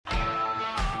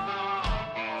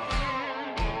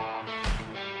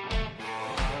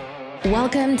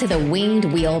Welcome to the Winged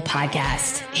Wheel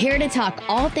Podcast. Here to talk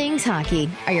all things hockey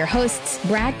are your hosts,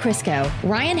 Brad Crisco,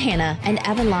 Ryan Hanna, and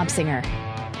Evan Lobsinger.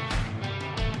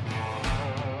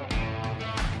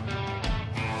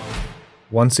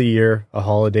 Once a year, a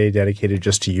holiday dedicated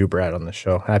just to you, Brad, on the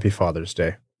show. Happy Father's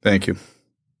Day. Thank you.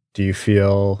 Do you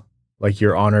feel like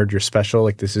you're honored, you're special,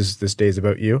 like this day's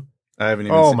about you? I haven't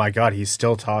even Oh my God, he's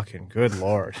still talking. Good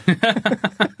Lord.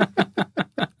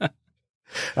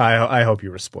 I hope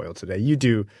you were spoiled today. You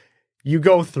do. You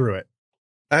go through it.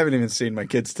 I haven't even seen my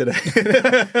kids today.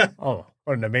 Oh,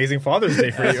 what an amazing Father's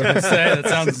Day for you. That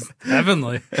sounds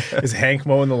heavenly. Is Hank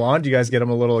mowing the lawn? Do you guys get him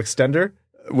a little extender?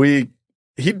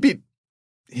 He'd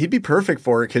be perfect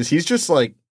for it because he's just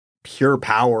like pure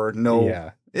power.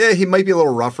 Yeah, he might be a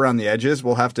little rough around the edges.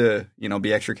 We'll have to,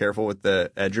 be extra careful with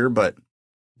the edger, but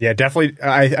yeah, definitely.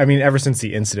 I mean, ever since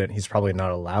the incident, he's probably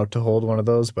not allowed to hold one of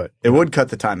those, but it would cut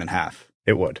the time in half.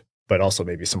 It would, but also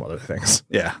maybe some other things.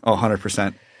 Yeah,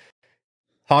 100%.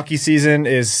 Hockey season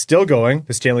is still going.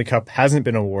 The Stanley Cup hasn't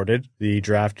been awarded. The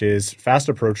draft is fast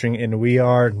approaching, and we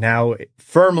are now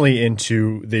firmly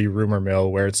into the rumor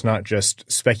mill where it's not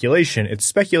just speculation. It's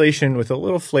speculation with a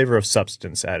little flavor of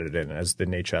substance added in as the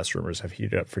Necas rumors have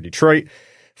heated up for Detroit.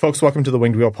 Folks, welcome to the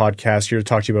Winged Wheel Podcast. Here to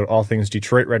talk to you about all things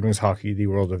Detroit Red Wings hockey, the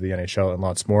world of the NHL, and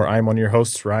lots more. I'm one of your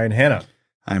hosts, Ryan Hanna.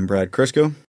 I'm Brad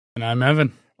Crisco. And I'm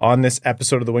Evan. On this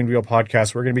episode of the Winged Wheel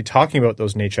Podcast, we're going to be talking about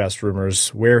those Necas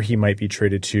rumors, where he might be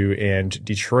traded to, and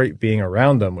Detroit being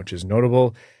around them, which is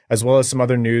notable, as well as some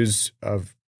other news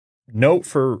of note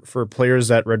for players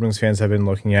that Red Wings fans have been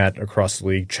looking at across the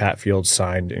league. Chatfield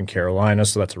signed in Carolina,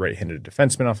 so that's a right-handed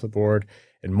defenseman off the board,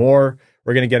 and more.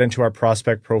 We're going to get into our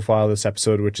prospect profile this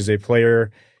episode, which is a player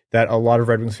that a lot of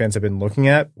Red Wings fans have been looking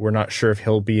at. We're not sure if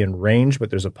he'll be in range, but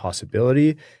there's a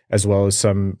possibility, as well as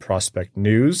some prospect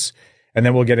news. And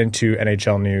then we'll get into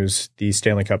NHL news. The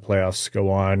Stanley Cup playoffs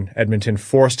go on. Edmonton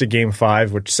forced a Game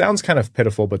 5, which sounds kind of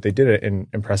pitiful, but they did it in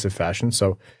impressive fashion.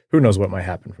 So who knows what might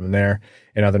happen from there.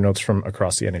 And other notes from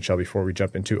across the NHL before we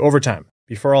jump into overtime.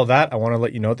 Before all that, I want to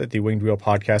let you know that the Winged Wheel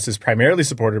Podcast is primarily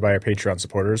supported by our Patreon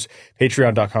supporters.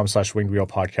 Patreon.com/Winged Wheel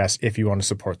Podcast if you want to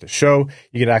support the show.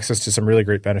 You get access to some really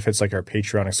great benefits like our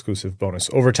Patreon exclusive bonus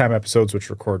overtime episodes, which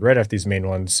record right after these main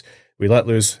ones. We let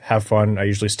loose, have fun. I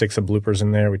usually stick some bloopers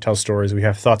in there. We tell stories. We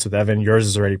have thoughts with Evan. Yours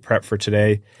is already prepped for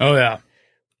today. Oh, yeah.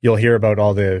 You'll hear about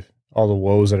all the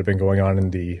woes that have been going on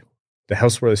in the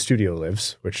house where the studio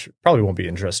lives, which probably won't be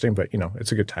interesting, but,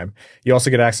 it's a good time. You also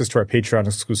get access to our Patreon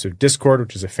exclusive Discord,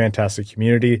 which is a fantastic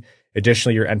community.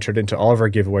 Additionally, you're entered into all of our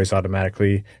giveaways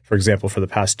automatically. For example, for the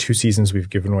past 2 seasons, we've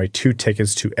given away 2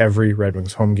 tickets to every Red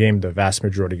Wings home game, the vast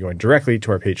majority going directly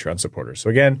to our Patreon supporters. So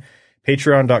again,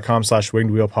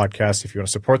 Patreon.com/Winged Wheel Podcast. If you want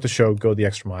to support the show, go the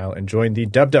extra mile and join the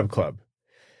Dub Club.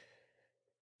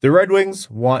 The Red Wings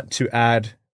want to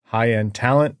add high-end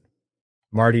talent.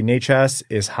 Marty Necas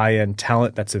is high-end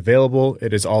talent that's available.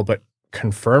 It is all but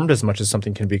confirmed, as much as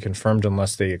something can be confirmed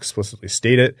unless they explicitly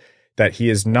state it, that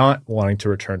he is not wanting to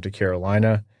return to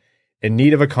Carolina. In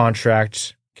need of a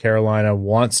contract, Carolina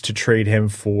wants to trade him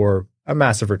for a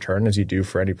massive return, as you do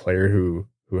for any player who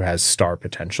has star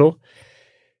potential.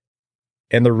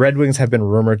 And the Red Wings have been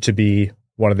rumored to be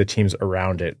one of the teams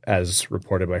around it, as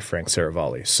reported by Frank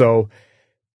Saravalli. So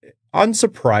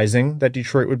unsurprising that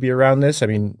Detroit would be around this. I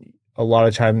mean, a lot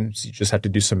of times you just have to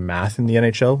do some math in the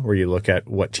NHL where you look at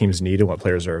what teams need and what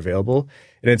players are available.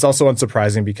 And it's also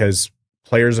unsurprising because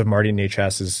players of Marty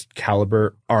Necas's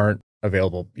caliber aren't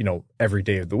available, every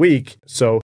day of the week.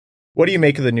 So what do you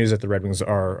make of the news that the Red Wings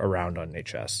are around on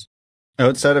Necas?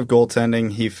 Outside of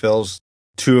goaltending, he fills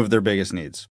 2 of their biggest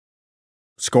needs: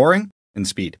 scoring and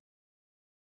speed.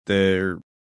 The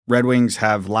Red Wings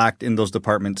have lacked in those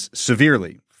departments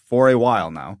severely for a while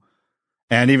now.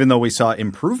 And even though we saw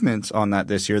improvements on that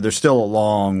this year, they're still a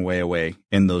long way away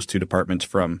in those 2 departments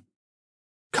from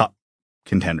cup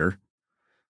contender.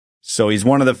 So he's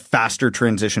one of the faster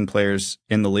transition players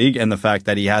in the league. And the fact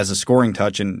that he has a scoring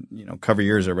touch and, cover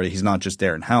years already, he's not just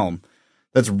Darren Helm.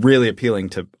 That's really appealing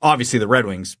to obviously the Red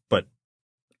Wings, but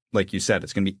like you said,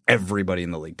 it's going to be everybody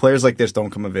in the league. Players like this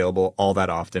don't come available all that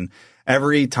often.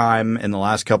 Every time in the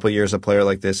last couple of years a player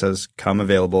like this has come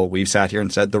available, we've sat here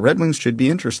and said the Red Wings should be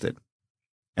interested.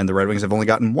 And the Red Wings have only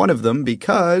gotten one of them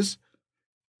because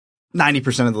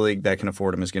 90% of the league that can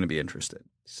afford him is going to be interested.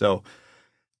 So,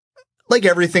 like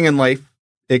everything in life,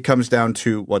 it comes down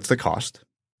to what's the cost.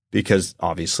 Because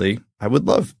obviously, I would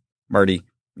love Marty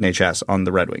Necas on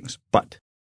the Red Wings, but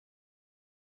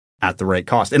at the right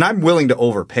cost. And I'm willing to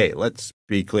overpay. Let's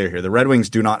be clear here. The Red Wings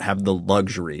do not have the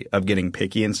luxury of getting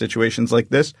picky in situations like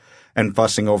this. and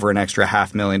fussing over an extra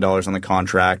 $500,000 on the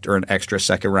contract or an extra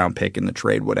second round pick in the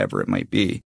trade, whatever it might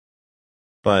be.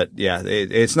 But yeah,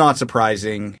 it's not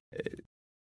surprising.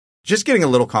 Just getting a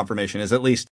little confirmation is at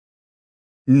least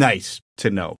nice to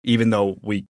know, even though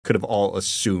we could have all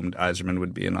assumed Yzerman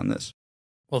would be in on this.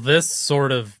 Well, this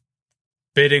sort of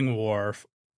bidding war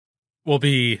will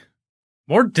be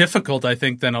more difficult, I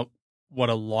think, than what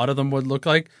a lot of them would look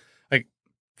like. Like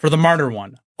for the Marner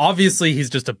one, obviously he's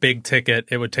just a big ticket.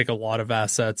 It would take a lot of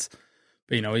assets,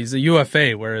 but he's a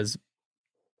UFA. Whereas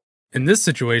in this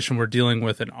situation, we're dealing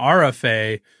with an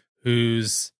RFA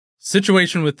whose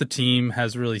situation with the team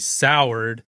has really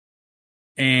soured,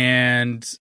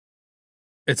 and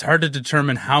it's hard to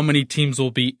determine how many teams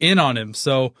will be in on him.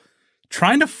 So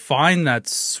trying to find that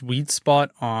sweet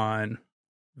spot on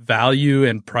value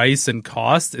and price and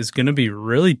cost is going to be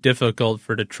really difficult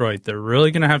for Detroit. They're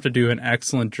really going to have to do an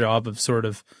excellent job of sort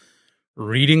of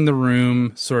reading the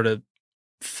room, sort of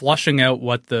flushing out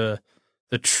what the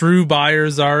true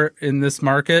buyers are in this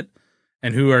market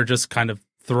and who are just kind of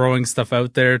throwing stuff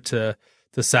out there to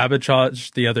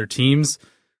sabotage the other teams.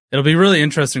 It'll be really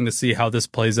interesting to see how this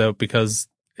plays out, because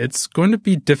it's going to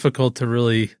be difficult to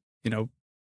really,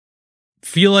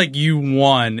 feel like you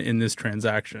won in this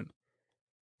transaction.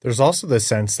 There's also the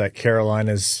sense that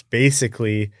Carolina's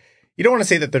basically, you don't want to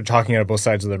say that they're talking out of both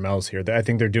sides of their mouths here. I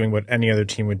think they're doing what any other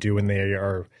team would do when they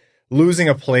are losing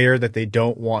a player that they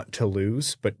don't want to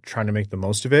lose, but trying to make the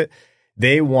most of it.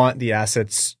 They want the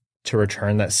assets to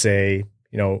return that say,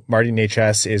 Marty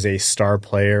Necas is a star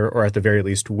player, or at the very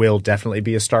least will definitely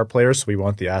be a star player. So we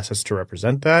want the assets to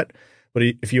represent that. But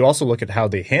if you also look at how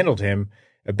they handled him,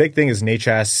 a big thing is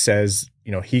Necas says,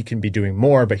 he can be doing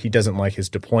more, but he doesn't like his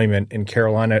deployment. And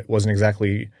Carolina wasn't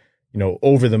exactly,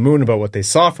 over the moon about what they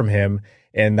saw from him.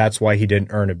 And that's why he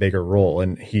didn't earn a bigger role.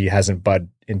 And he hasn't bud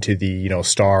into the,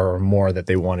 star or more that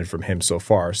they wanted from him so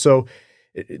far. So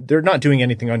they're not doing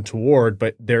anything untoward,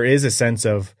 but there is a sense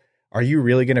of, are you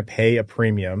really going to pay a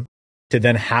premium to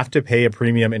then have to pay a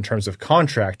premium in terms of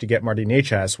contract to get Marty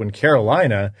Necas when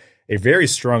Carolina, a very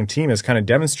strong team, has kind of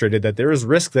demonstrated that there is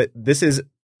risk that this is,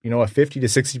 a 50 to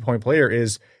 60 point player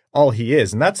is all he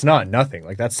is. And that's not nothing.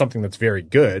 Like, that's something that's very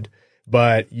good,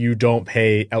 but you don't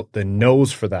pay out the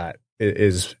nose for that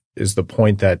is the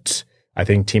point that I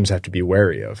think teams have to be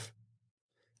wary of.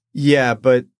 Yeah,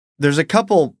 but there's a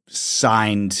couple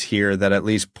signs here that at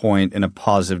least point in a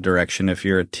positive direction if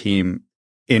you're a team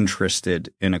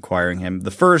interested in acquiring him. The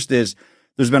first is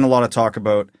there's been a lot of talk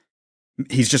about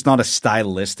he's just not a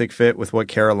stylistic fit with what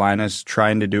Carolina's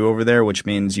trying to do over there, which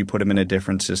means you put him in a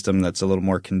different system that's a little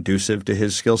more conducive to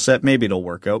his skill set. Maybe it'll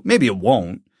work out. Maybe it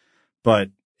won't, but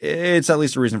it's at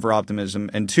least a reason for optimism.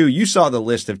 And two, you saw the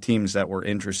list of teams that were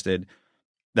interested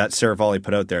that Saravalli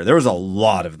put out there. There was a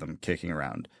lot of them kicking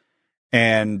around.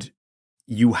 And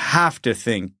you have to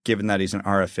think, given that he's an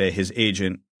RFA, his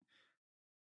agent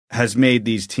has made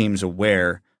these teams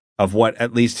aware of what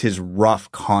at least his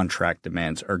rough contract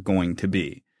demands are going to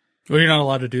be. Well, you're not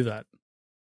allowed to do that.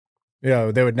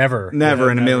 They would never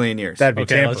in a million years. That'd be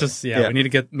okay. tampering. Let's just we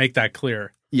need to make that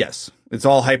clear. Yes, it's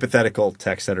all hypothetical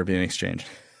texts that are being exchanged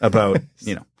about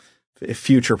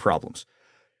future problems,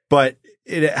 but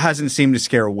it hasn't seemed to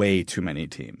scare away too many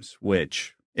teams.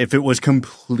 Which, if it was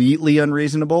completely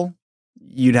unreasonable,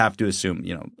 you'd have to assume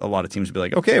a lot of teams would be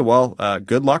like, okay, well,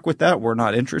 good luck with that. We're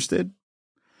not interested.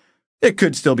 It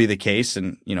could still be the case,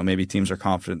 and maybe teams are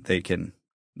confident they can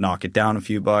knock it down a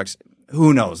few bucks.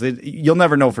 Who knows? You'll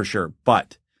never know for sure.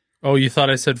 But oh, you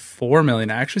thought I said $4 million?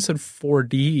 I actually said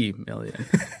 $4D million.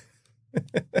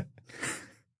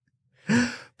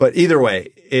 But either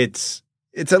way, it's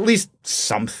at least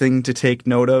something to take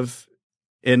note of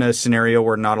in a scenario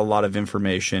where not a lot of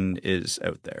information is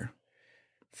out there.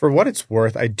 For what it's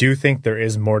worth, I do think there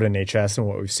is more to Necas than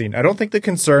what we've seen. I don't think the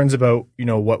concerns about,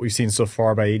 what we've seen so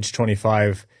far by age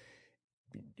 25,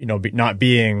 not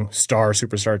being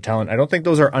superstar talent, I don't think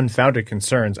those are unfounded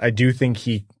concerns. I do think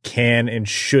he can and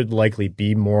should likely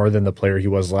be more than the player he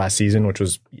was last season, which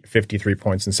was 53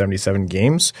 points in 77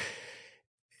 games.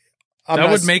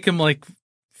 That would make him like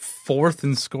fourth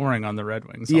in scoring on the Red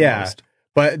Wings. Yeah. Almost.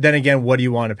 But then again, what do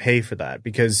you want to pay for that?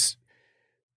 Because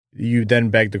you then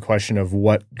beg the question of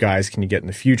what guys can you get in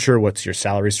the future? What's your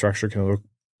salary structure going to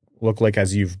look like,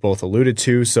 as you've both alluded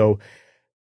to? So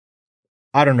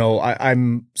I don't know.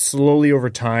 I'm slowly over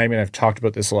time, and I've talked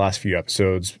about this the last few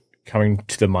episodes, coming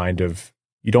to the mind of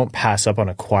you don't pass up on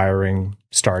acquiring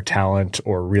star talent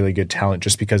or really good talent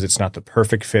just because it's not the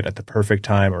perfect fit at the perfect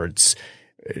time, or it's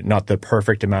not the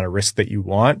perfect amount of risk that you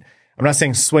want. I'm not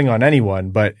saying swing on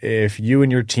anyone, but if you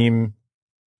and your team,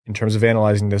 in terms of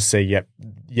analyzing this, say,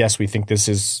 yes, we think this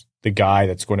is the guy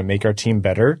that's going to make our team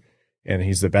better, and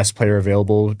he's the best player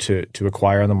available to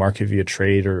acquire on the market via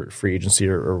trade or free agency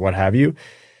or what have you,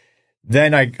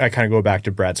 then I kind of go back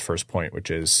to Brad's first point,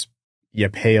 which is you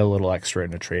pay a little extra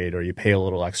in a trade or you pay a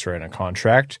little extra in a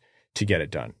contract to get it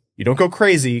done. You don't go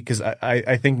crazy, because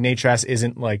I think Necas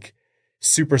isn't like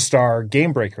superstar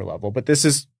game breaker level, but it's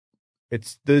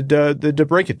the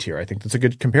DeBrincat tier. I think that's a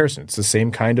good comparison. It's the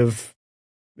same kind of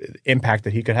impact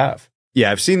that he could have. Yeah,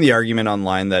 I've seen the argument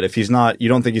online that if he's not, you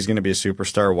don't think he's going to be a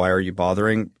superstar, why are you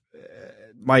bothering?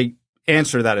 My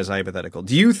answer to that is hypothetical.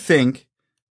 Do you think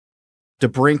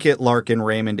DeBrincat, Larkin,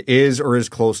 Raymond is or is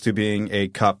close to being a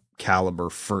Cup caliber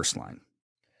first line?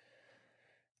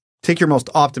 Take your most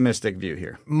optimistic view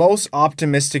here. Most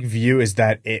optimistic view is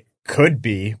that it could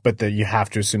be, but that you have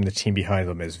to assume the team behind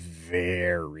them is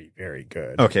very, very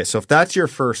good. Okay, so if that's your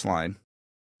first line,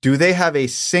 do they have a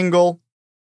single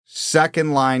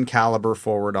second line caliber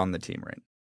forward on the team right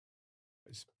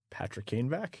now? Is Patrick Kane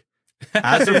back?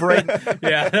 As of right,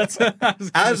 Yeah,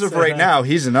 as of right now,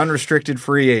 he's an unrestricted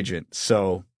free agent.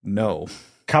 So no.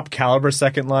 Cup caliber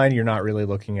second line, you're not really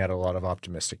looking at a lot of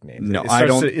optimistic names. No,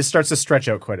 it starts to stretch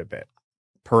out quite a bit.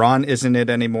 Perron isn't it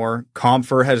anymore.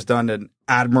 Comfer has done an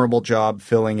admirable job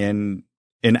filling in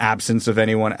absence of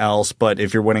anyone else. But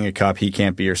if you're winning a cup, he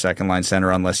can't be your second line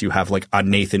center unless you have like a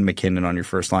Nathan McKinnon on your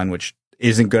first line, which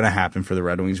isn't going to happen for the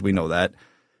Red Wings. We know that.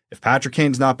 If Patrick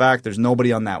Kane's not back, there's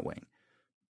nobody on that wing.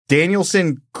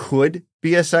 Danielson could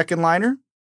be a second liner.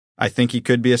 I think he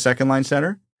could be a second line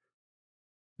center.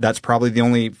 That's probably the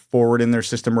only forward in their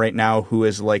system right now who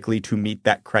is likely to meet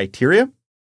that criteria.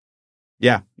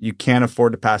 Yeah, you can't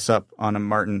afford to pass up on a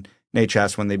Martin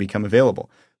Necas when they become available.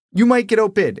 You might get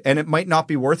outbid, and it might not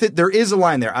be worth it. There is a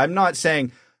line there. I'm not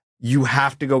saying you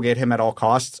have to go get him at all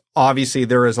costs. Obviously,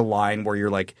 there is a line where you're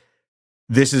like,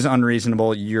 this is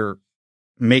unreasonable. You're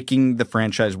making the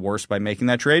franchise worse by making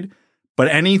that trade. But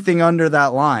anything under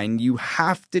that line, you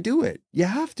have to do it. You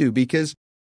have to, because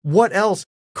what else?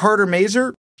 Carter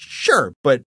Mazur? Sure,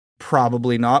 but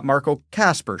probably not. Marco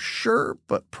Kasper? Sure,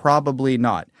 but probably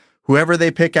not. Whoever they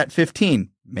pick at 15,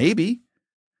 maybe.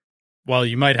 Well,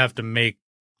 you might have to make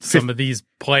some of these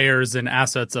players and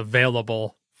assets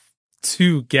available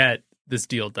to get this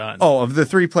deal done. Oh, of the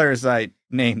three players I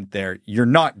named there, you're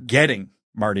not getting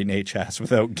Marty Necas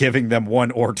without giving them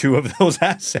one or two of those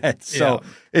assets. So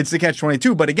It's the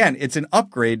catch-22. But again, it's an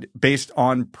upgrade based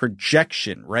on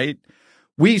projection, right?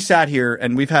 We sat here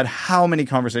and we've had how many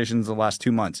conversations in the last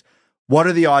 2 months? What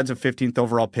are the odds a 15th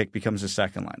overall pick becomes a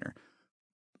second liner?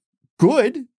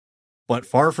 Good, but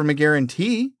far from a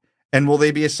guarantee. And will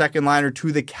they be a second liner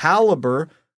to the caliber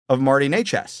of Marty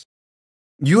Necas?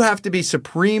 You have to be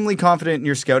supremely confident in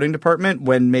your scouting department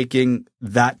when making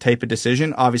that type of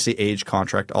decision. Obviously, age,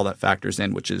 contract, all that factors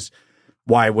in, which is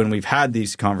why when we've had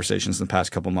these conversations in the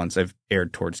past couple months, I've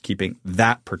erred towards keeping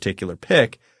that particular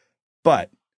pick.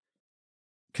 But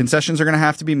concessions are going to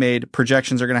have to be made.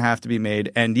 Projections are going to have to be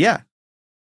made. And yeah,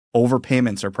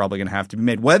 overpayments are probably going to have to be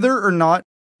made. Whether or not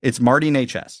it's Marty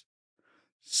Necas,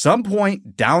 some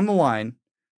point down the line,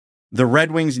 the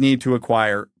Red Wings need to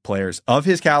acquire players of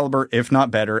his caliber, if not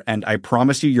better. And I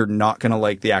promise you're not going to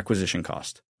like the acquisition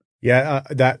cost. Yeah,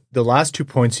 that the last 2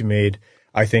 points you made,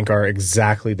 I think, are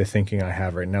exactly the thinking I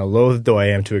have right now. Loath though I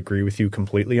am to agree with you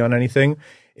completely on anything,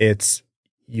 it's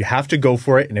you have to go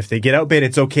for it. And if they get outbid,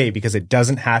 it's okay, because it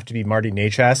doesn't have to be Marty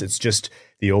Necas. It's just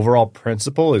the overall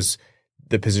principle is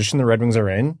the position the Red Wings are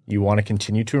in. You want to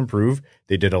continue to improve.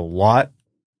 They did a lot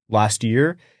last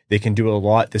year. They can do a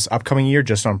lot this upcoming year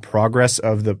just on progress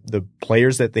of the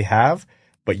players that they have,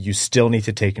 but you still need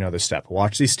to take another step.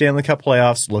 Watch these Stanley Cup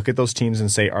playoffs, look at those teams and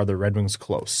say, are the Red Wings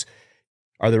close?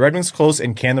 Are the Red Wings close,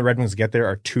 and can the Red Wings get there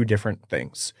are two different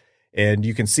things. And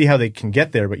you can see how they can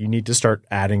get there, but you need to start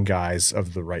adding guys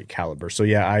of the right caliber. So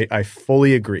yeah, I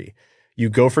fully agree. You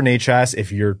go for Necas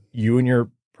if you and your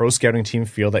pro scouting team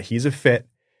feel that he's a fit.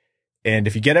 And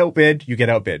if you get outbid, you get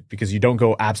outbid, because you don't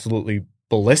go absolutely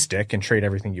ballistic and trade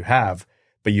everything you have,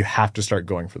 but you have to start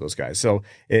going for those guys. So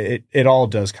it all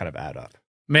does kind of add up.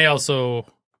 May also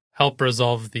help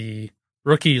resolve the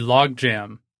rookie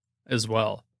logjam as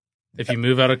well. If you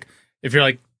move out of, if you're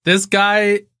like, this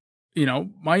guy,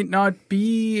 might not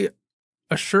be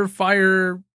a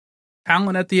surefire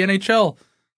talent at the NHL,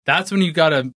 that's when you got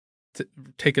to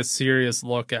take a serious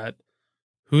look at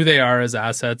who they are as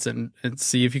assets and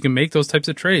see if you can make those types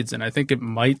of trades. And I think it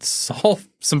might solve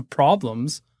some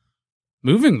problems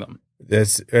moving them.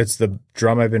 It's the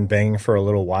drum I've been banging for a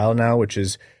little while now, which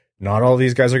is not all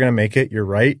these guys are going to make it. You're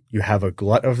right. You have a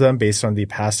glut of them based on the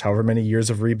past however many years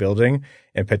of rebuilding,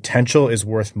 and potential is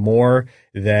worth more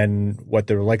than what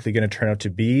they're likely going to turn out to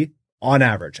be on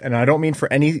average. And I don't mean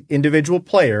for any individual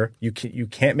player. You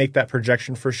can't make that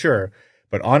projection for sure.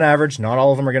 But on average, not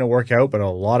all of them are going to work out, but a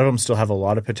lot of them still have a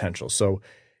lot of potential. So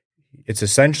it's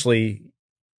essentially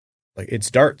like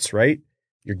it's darts, right?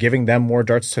 You're giving them more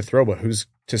darts to throw, but who's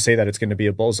to say that it's going to be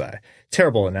a bullseye?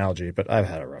 Terrible analogy, but I've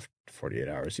had a rough 48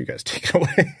 hours. You guys take it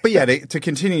away. But yeah, to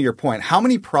continue your point, how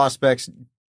many prospects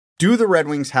do the Red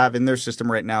Wings have in their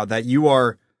system right now that you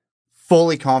are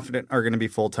fully confident are going to be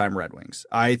full-time Red Wings?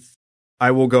 I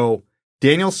will go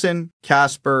Danielson,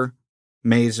 Kasper,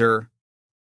 Mazur,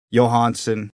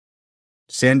 Johansson,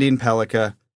 Sandin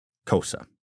Pellikka, Kosa.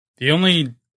 The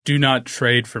only do not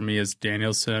trade for me is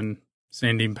Danielson,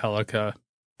 Sandin Pellikka,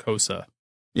 Kosa.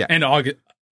 Yeah. And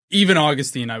even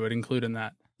Augustine I would include in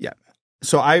that. Yeah.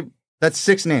 So that's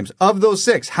 6 names. Of those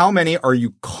 6, how many are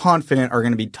you confident are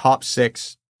going to be top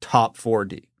 6, top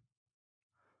 4D?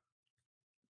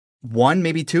 1,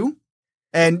 maybe 2?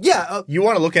 And yeah. You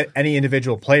want to look at any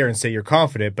individual player and say you're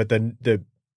confident, but then the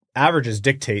averages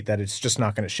dictate that it's just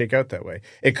not going to shake out that way.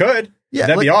 It could. Yeah.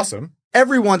 That'd be awesome.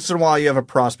 Every once in a while, you have a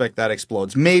prospect that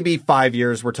explodes. Maybe 5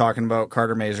 years, we're talking about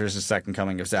Carter Mazur is the second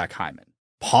coming of Zach Hyman.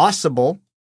 Possible.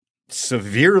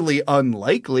 Severely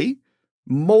unlikely.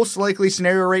 Most likely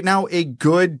scenario right now, a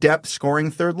good depth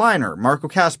scoring third liner. Marco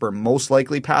Kasper, most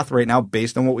likely path right now,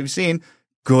 based on what we've seen.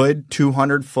 Good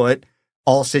 200-foot,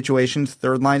 all situations,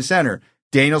 third line center.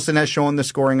 Danielson has shown the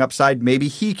scoring upside. Maybe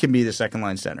he can be the second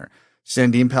line center.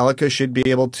 Sandin Pellikka should be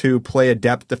able to play a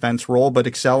depth defense role, but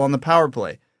excel on the power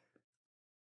play.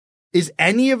 Is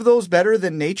any of those better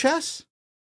than Necas?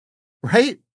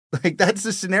 Right? Like, that's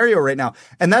the scenario right now.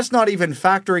 And that's not even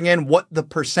factoring in what the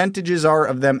percentages are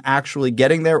of them actually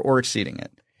getting there or exceeding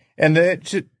it. And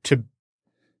to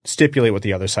stipulate what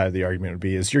the other side of the argument would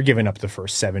be is you're giving up the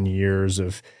first 7 years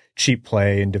of cheap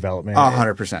play and development.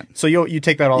 100%. So you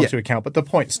take that all into account, but the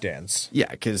point stands.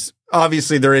 Yeah, because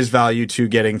obviously there is value to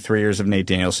getting 3 years of Nate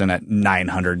Danielson at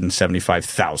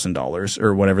 $975,000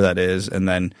 or whatever that is, and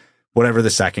then whatever the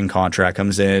second contract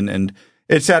comes in, and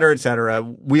et cetera, et cetera.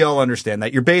 We all understand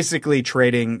that. You're basically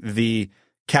trading the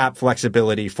cap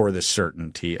flexibility for the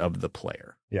certainty of the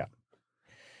player. Yeah.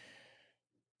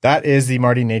 That is the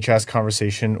Marty Necas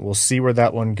conversation. We'll see where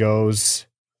that one goes.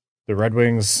 The Red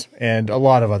Wings and a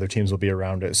lot of other teams will be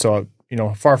around it. So,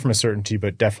 far from a certainty,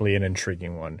 but definitely an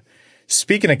intriguing one.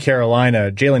 Speaking of Carolina,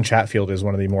 Jalen Chatfield is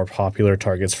one of the more popular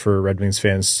targets for Red Wings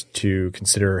fans to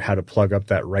consider how to plug up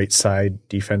that right side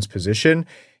defense position.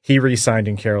 He re-signed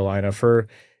in Carolina for,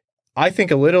 I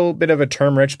think, a little bit of a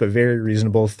term rich, but very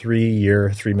reasonable 3-year,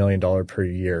 $3 million per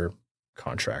year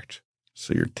contract.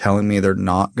 So you're telling me they're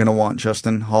not going to want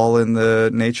Justin Hall in the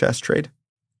Necas trade?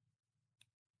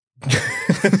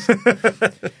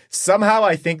 Somehow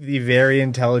I think the very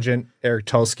intelligent Eric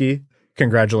Tulsky,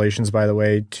 congratulations, by the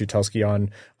way, to Tulsky on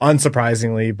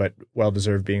unsurprisingly, but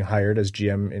well-deserved being hired as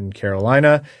GM in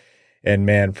Carolina. And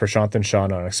man, Prashant and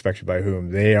Sean, unexpected by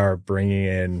whom, they are bringing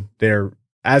in,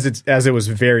 as it was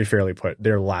very fairly put,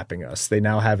 they're lapping us. They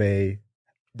now have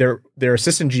their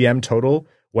assistant GM total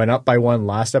went up by 1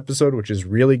 last episode, which is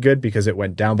really good because it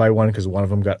went down by 1 because one of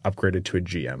them got upgraded to a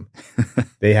GM.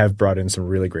 They have brought in some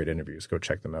really great interviews. Go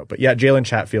check them out. But yeah, Jalen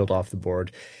Chatfield off the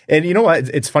board. And you know what?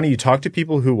 It's funny. You talk to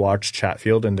people who watch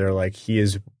Chatfield and they're like, he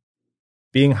is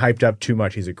being hyped up too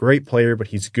much. He's a great player, but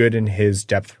he's good in his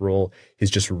depth role.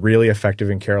 He's just really effective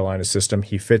in Carolina's system.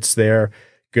 He fits there.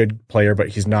 Good player, but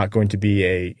he's not going to be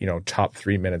a, top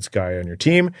 3 minutes guy on your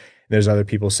team. And there's other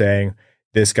people saying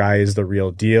this guy is the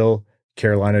real deal.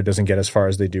 Carolina doesn't get as far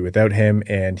as they do without him,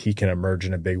 and he can emerge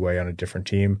in a big way on a different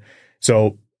team.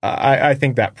 So I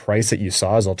think that price that you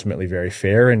saw is ultimately very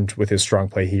fair, and with his strong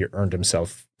play, he earned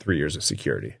himself 3 years of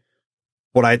security.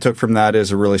 What I took from that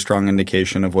is a really strong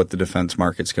indication of what the defense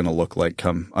market's going to look like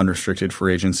come unrestricted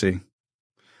free agency.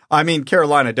 I mean,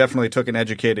 Carolina definitely took an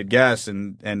educated guess,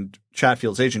 and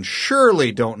Chatfield's agents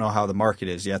surely don't know how the market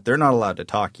is yet. They're not allowed to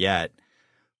talk yet.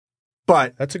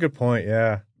 But that's a good point,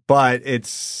 yeah. But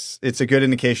it's a good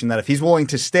indication that if he's willing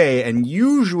to stay, and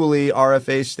usually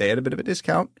RFAs stay at a bit of a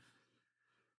discount,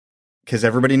 because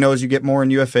everybody knows you get more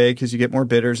in UFA because you get more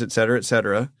bidders, et cetera, et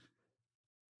cetera.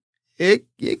 It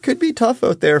could be tough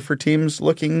out there for teams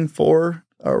looking for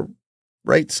a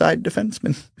right side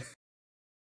defenseman.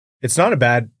 It's not a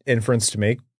bad inference to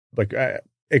make. Like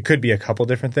it could be a couple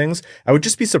different things. I would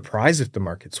just be surprised if the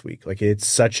market's weak. Like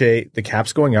the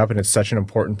cap's going up and it's such an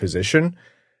important position.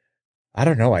 I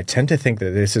don't know. I tend to think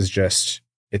that this is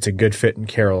it's a good fit in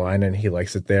Carolina and he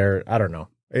likes it there. I don't know.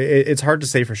 It's hard to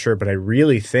say for sure, but I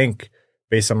really think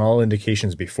based on all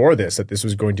indications before this, that this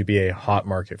was going to be a hot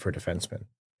market for defensemen.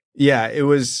 Yeah, it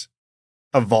was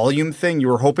a volume thing. You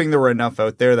were hoping there were enough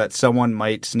out there that someone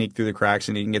might sneak through the cracks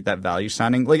and you can get that value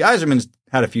signing. Like Yzerman's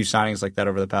had a few signings like that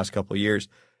over the past couple of years.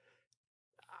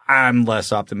 I'm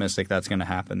less optimistic that's going to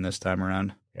happen this time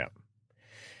around. Yeah.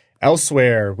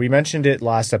 Elsewhere, we mentioned it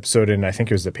last episode, and I think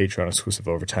it was the Patreon exclusive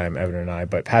Overtime, Evan and I,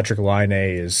 but Patrik Laine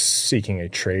is seeking a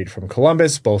trade from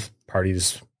Columbus. Both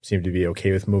parties seem to be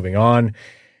okay with moving on,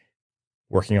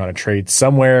 working on a trade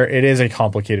somewhere. It is a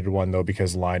complicated one, though,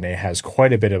 because Laine has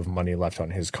quite a bit of money left on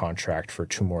his contract for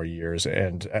 2 more years.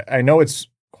 And I know it's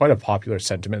quite a popular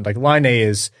sentiment. Like, Laine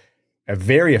is a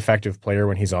very effective player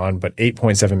when he's on, but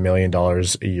 $8.7 million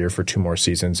a year for 2 more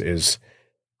seasons is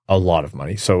a lot of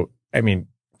money. So, I mean,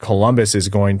 Columbus is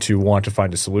going to want to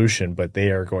find a solution, but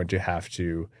they are going to have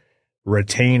to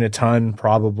retain a ton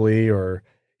probably, or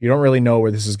you don't really know where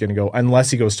this is going to go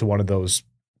unless he goes to one of those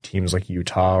teams like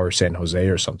Utah or San Jose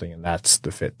or something, and that's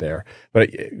the fit there.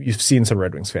 But you've seen some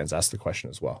Red Wings fans ask the question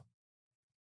as well.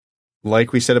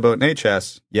 Like we said about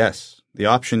Necas, yes, the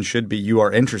option should be you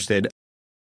are interested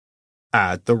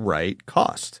at the right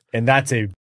cost. And that's a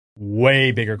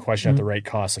way bigger question at the right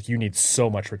cost. Like, you need so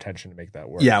much retention to make that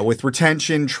work. Yeah, with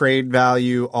retention, trade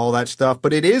value, all that stuff.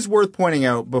 But it is worth pointing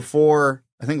out, before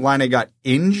I think Laine got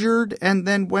injured and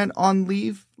then went on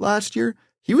leave last year,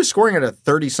 he was scoring at a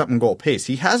 30-something goal pace.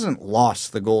 He hasn't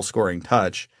lost the goal-scoring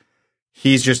touch.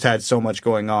 He's just had so much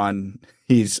going on.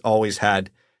 He's always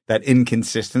had that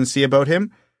inconsistency about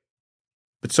him.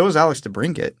 But so is Alex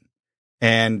DeBrincat.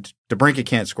 And DeBrincat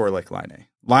can't score like Laine.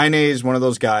 Laine is one of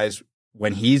those guys,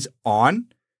 when he's on,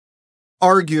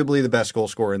 arguably the best goal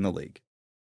scorer in the league.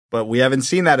 But we haven't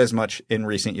seen that as much in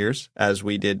recent years as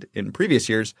we did in previous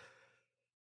years.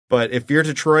 But if you're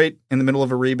Detroit in the middle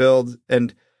of a rebuild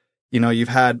and, you know, you've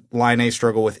had Laine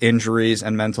struggle with injuries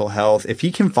and mental health, if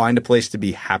he can find a place to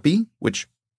be happy, which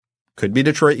could be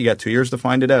Detroit, you got 2 years to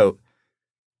find it out,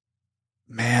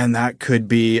 man, that could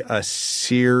be a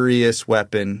serious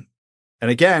weapon. And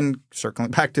again,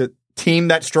 circling back to team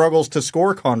that struggles to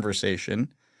score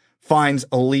conversation, finds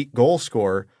elite goal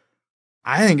scorer,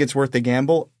 I think it's worth the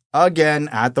gamble. Again,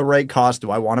 at the right cost.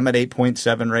 Do I want him at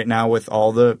 8.7 right now with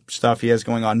all the stuff he has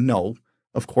going on? No,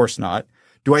 of course not.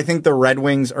 Do I think the Red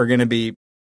Wings are going to be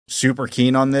super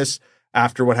keen on this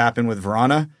after what happened with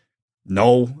Vrana?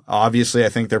 No, obviously I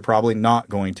think they're probably not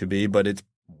going to be, but it's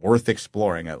worth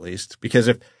exploring at least. Because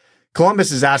if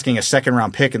Columbus is asking a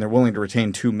 2nd-round pick and they're willing to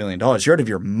retain $2 million, you're out of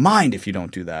your mind if you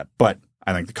don't do that. But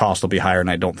I think the cost will be higher,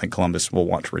 and I don't think Columbus will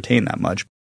want to retain that much.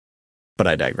 But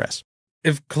I digress.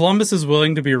 If Columbus is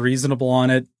willing to be reasonable on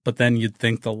it, but then you'd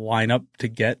think the lineup to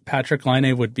get Patrik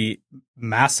Laine would be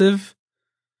massive.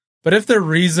 But if they're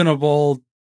reasonable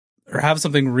or have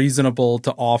something reasonable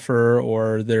to offer,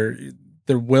 or they're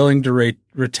willing to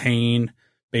retain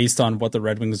based on what the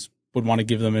Red Wings would want to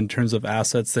give them in terms of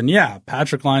assets, then yeah,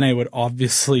 Patrik Laine would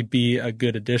obviously be a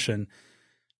good addition.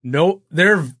 No,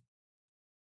 there's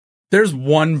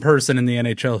one person in the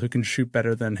NHL who can shoot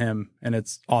better than him, and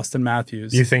it's Austin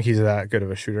Matthews. You think he's that good of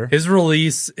a shooter? His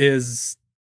release is,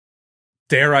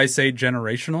 dare I say,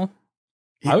 generational.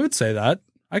 I would say that.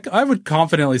 I would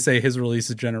confidently say his release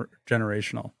is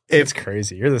generational. It's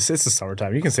crazy. It's the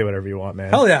summertime. You can say whatever you want,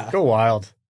 man. Hell yeah. Go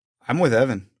wild. I'm with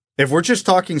Evan. If we're just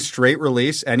talking straight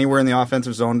release anywhere in the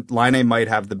offensive zone, Laine might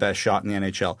have the best shot in the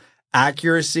NHL.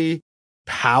 Accuracy,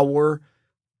 power,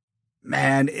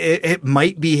 man, it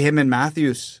might be him and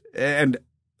Matthews. And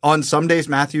on some days,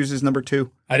 Matthews is number 2.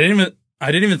 I didn't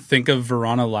even think of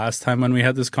Vrana last time when we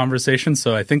had this conversation,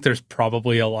 so I think there's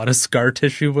probably a lot of scar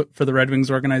tissue for the Red Wings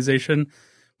organization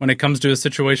when it comes to a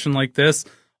situation like this.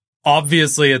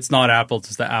 Obviously, it's not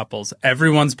apples to apples.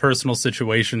 Everyone's personal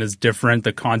situation is different.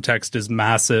 The context is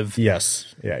massive.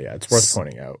 Yes. Yeah. It's worth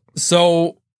pointing out.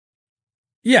 So,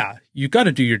 yeah, you got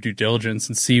to do your due diligence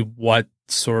and see what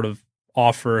sort of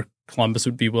offer Columbus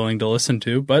would be willing to listen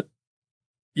to. But,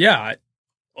 yeah,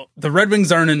 the Red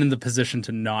Wings aren't in the position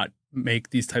to not make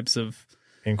these types of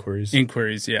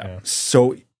inquiries. Yeah.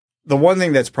 So the one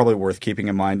thing that's probably worth keeping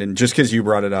in mind, and just because you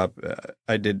brought it up,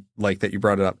 I did like that you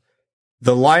brought it up.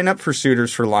 The lineup for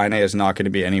suitors for Laine is not going to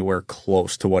be anywhere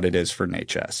close to what it is for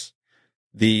Necas.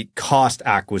 The cost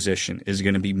acquisition is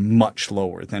going to be much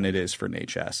lower than it is for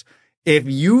Necas. If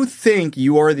you think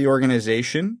you are the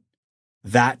organization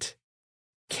that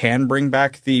can bring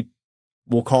back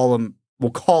we'll call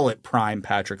it prime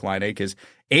Patrik Laine, because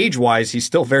age-wise, he's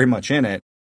still very much in it.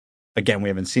 Again, we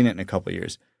haven't seen it in a couple of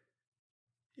years.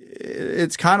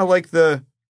 It's kind of like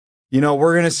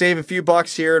we're going to save a few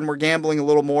bucks here and we're gambling a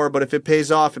little more, but if it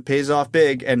pays off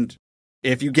big. And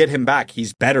if you get him back,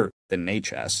 he's better than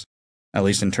Necas, at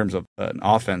least in terms of an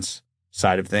offense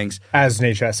side of things. As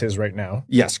Necas is right now.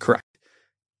 Yes, correct.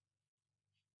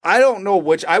 I don't know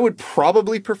which. I would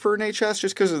probably prefer Necas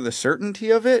just because of the certainty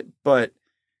of it. But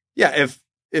yeah,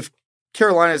 if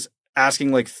Carolina's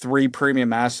asking like 3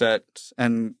 premium assets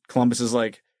and Columbus is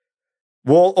like,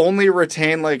 we'll only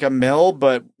retain like $1 million,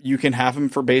 but you can have him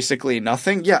for basically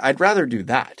nothing. Yeah, I'd rather do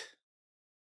that.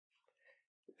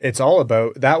 It's all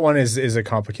about that one is a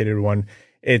complicated one.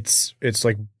 It's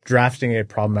like drafting a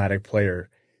problematic player.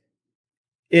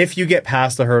 If you get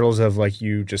past the hurdles of like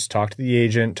you just talk to the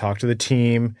agent, talk to the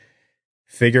team,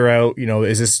 figure out,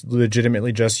 is this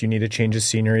legitimately just you need to change the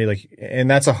scenery? Like, and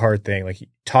that's a hard thing. Like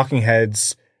talking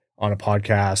heads on a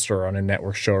podcast or on a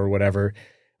network show or whatever,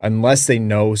 unless they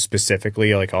know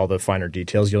specifically like all the finer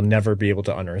details, you'll never be able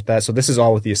to unearth that. So this is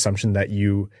all with the assumption that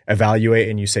you evaluate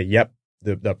and you say, yep,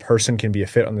 the person can be a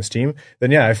fit on this team. Then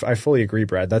yeah, I fully agree,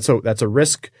 Brad. That's a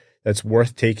risk that's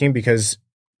worth taking because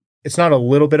it's not a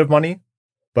little bit of money.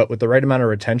 But with the right amount of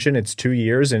retention, it's 2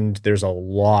 years, and there's a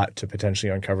lot to potentially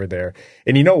uncover there.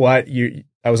 And you know what?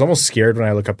 I was almost scared when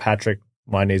I look up Patrik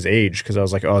Laine's age because I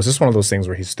was like, oh, is this one of those things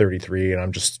where he's 33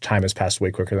 and time has passed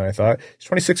way quicker than I thought? He's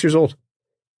 26 years old.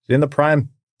 He's in the prime.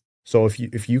 So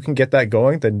if you can get that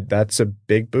going, then that's a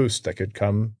big boost that could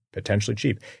come potentially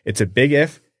cheap. It's a big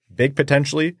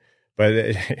potentially,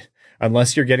 but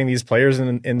unless you're getting these players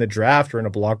in the draft or in a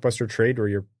blockbuster trade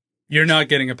where you're not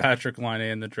getting a Patrik Laine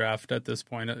in the draft at this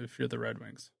point if you're the Red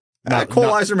Wings.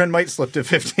 Cole Yzerman might slip to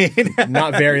 15.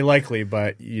 Not very likely,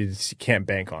 but you can't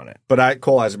bank on it. But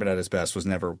Cole Yzerman at his best was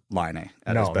never Laine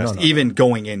at his best. Even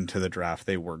going into the draft,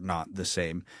 they were not the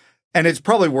same. And it's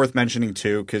probably worth mentioning,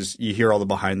 too, because you hear all the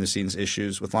behind-the-scenes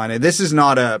issues with Laine. This is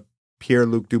not a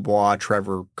Pierre-Luc Dubois,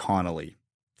 Trevor Connolly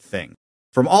thing.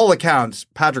 From all accounts,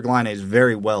 Patrik Laine is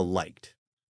very well liked.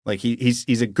 Like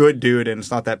he's a good dude, and it's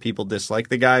not that people dislike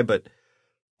the guy, but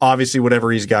obviously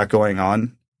whatever he's got going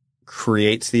on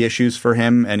creates the issues for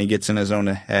him, and he gets in his own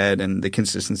head and the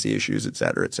consistency issues, et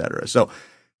cetera, et cetera. So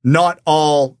not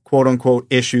all quote unquote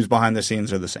issues behind the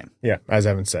scenes are the same. Yeah, as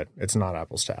Evan said, it's not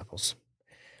apples to apples.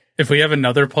 If we have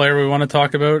another player we want to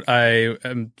talk about, I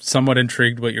am somewhat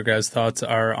intrigued what your guys' thoughts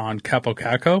are on Kappo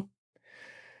Kakko.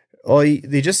 Well,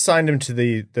 they just signed him to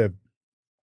the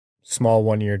small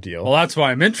 1-year deal. Well, that's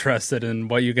why I'm interested in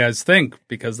what you guys think,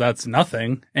 because that's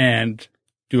nothing. And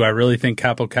do I really think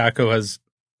Kappo Kakko has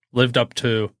lived up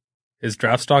to his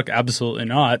draft stock? Absolutely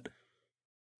not.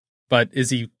 But is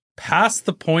he past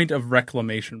the point of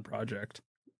reclamation project?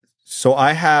 So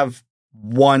I have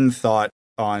one thought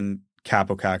on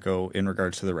Kappo Kakko in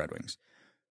regards to the Red Wings.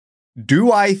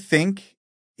 Do I think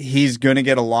he's going to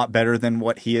get a lot better than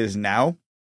what he is now?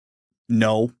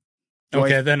 No.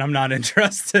 Then I'm not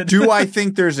interested. Do I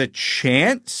think there's a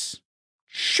chance?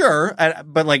 Sure.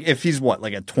 But like if he's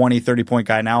like a 20, 30-point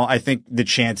guy now, I think the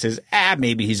chance is,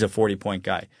 maybe he's a 40-point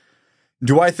guy.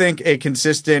 Do I think a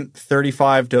consistent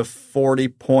 35 to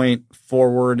 40-point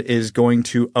forward is going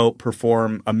to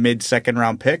outperform a mid-second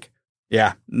round pick?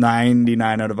 Yeah,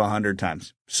 99 out of 100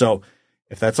 times. So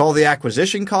if that's all the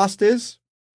acquisition cost is,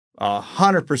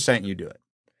 100% you do it.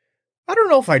 I don't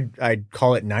know if I'd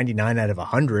call it 99 out of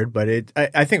 100, but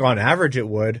I think on average it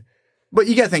would. But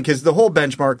you got to think, because the whole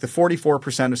benchmark, the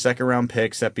 44% of second-round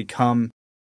picks that become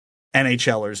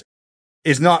NHLers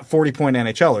is not 40-point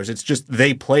NHLers. It's just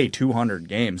they play 200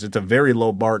 games. It's a very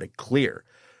low bar to clear,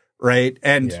 right?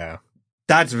 And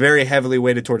that's very heavily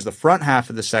weighted towards the front half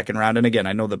of the second round. And again,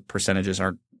 I know the percentages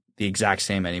aren't the exact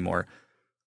same anymore.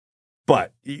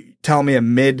 But tell me a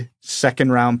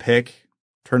mid-second round pick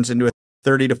turns into a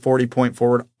 30 to 40-point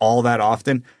forward all that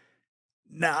often?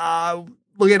 Nah,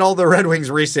 look at all the Red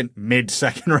Wings' recent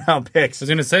mid-second round picks. I was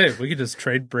going to say, we could just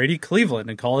trade Brady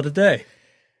Cleveland and call it a day.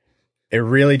 It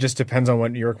really just depends on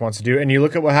what New York wants to do. And you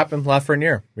look at what happened with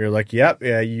Lafreniere. You're like,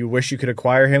 you wish you could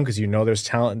acquire him because you know there's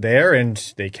talent there,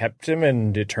 and they kept him,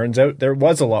 and it turns out there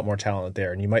was a lot more talent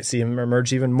there, and you might see him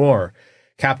emerge even more.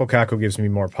 Kappo Kakko gives me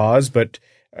more pause, but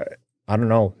I don't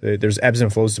know. There's ebbs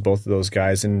and flows to both of those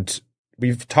guys, and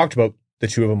we've talked about the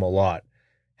two of them a lot.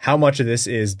 How much of this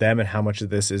is them and how much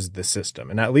of this is the system?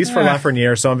 And at least for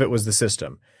Lafreniere, some of it was the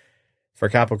system. For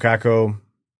Kappo Kakko,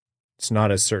 it's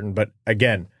not as certain. But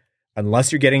again,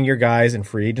 unless you're getting your guys in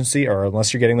free agency or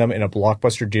unless you're getting them in a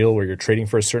blockbuster deal where you're trading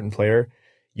for a certain player,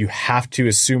 you have to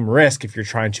assume risk if you're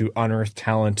trying to unearth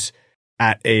talent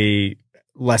at a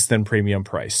less than premium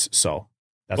price. So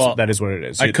that is what it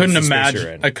is. I couldn't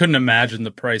imagine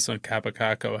the price on Kappo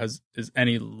Kakko is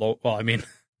any low. Well, I mean,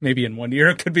 maybe in 1 year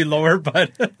it could be lower,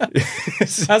 but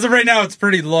as of right now, it's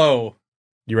pretty low.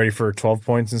 You ready for 12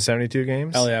 points in 72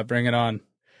 games? Hell yeah, bring it on.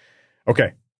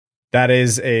 Okay. that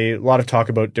is a lot of talk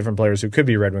about different players who could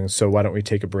be Red Wings. So why don't we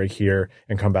take a break here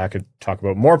and come back and talk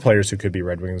about more players who could be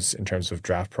Red Wings in terms of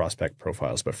draft prospect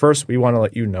profiles. But first, we want to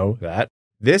let you know that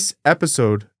this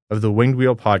episode of the Winged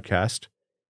Wheel podcast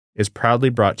is proudly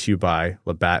brought to you by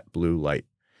Labatt Blue Light.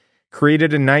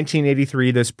 Created in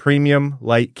 1983, this premium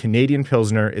light Canadian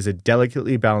Pilsner is a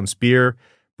delicately balanced beer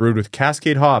brewed with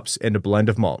Cascade hops and a blend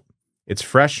of malt. It's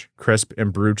fresh, crisp,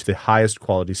 and brewed to the highest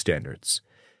quality standards.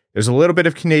 There's a little bit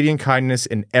of Canadian kindness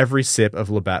in every sip of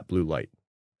Labatt Blue Light.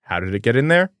 How did it get in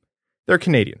there? They're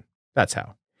Canadian. That's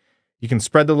how. You can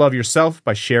spread the love yourself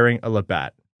by sharing a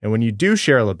Labatt. And when you do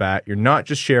share a Labatt, you're not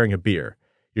just sharing a beer.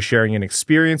 You're sharing an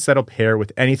experience that'll pair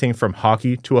with anything from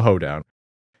hockey to a hoedown.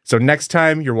 So next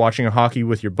time you're watching a hockey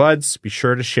with your buds, be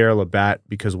sure to share a Labatt,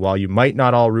 because while you might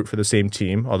not all root for the same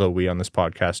team, although we on this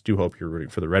podcast do hope you're rooting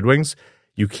for the Red Wings,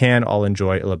 you can all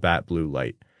enjoy a Labatt Blue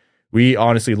Light. We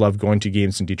honestly love going to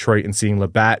games in Detroit and seeing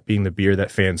Labatt being the beer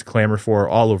that fans clamor for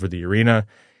all over the arena.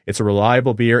 It's a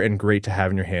reliable beer and great to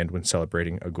have in your hand when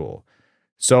celebrating a goal.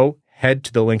 So head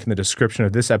to the link in the description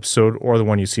of this episode or the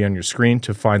one you see on your screen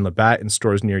to find Labatt in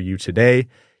stores near you today.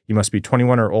 You must be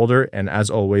 21 or older, and as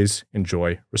always,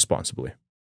 enjoy responsibly.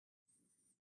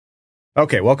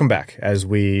 Okay, welcome back. As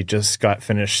we just got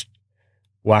finished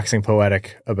waxing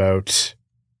poetic about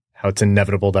how it's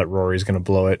inevitable that Rory's going to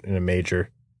blow it in a major.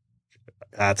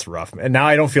 That's rough. And now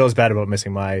I don't feel as bad about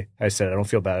missing I don't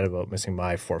feel bad about missing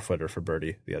my 4-footer for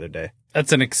birdie the other day.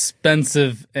 That's an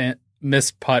expensive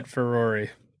missed putt for Rory,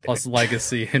 plus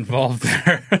legacy involved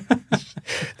there.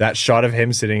 That shot of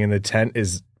him sitting in the tent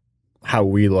is how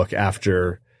we look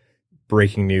after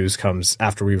breaking news comes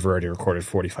after we've already recorded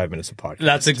 45 minutes of podcast.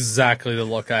 That's exactly the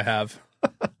look I have.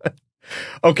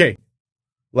 Okay.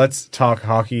 Let's talk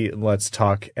hockey and let's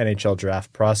talk NHL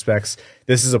draft prospects.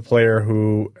 This is a player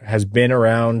who has been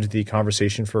around the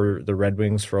conversation for the Red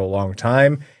Wings for a long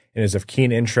time and is of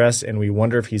keen interest, and we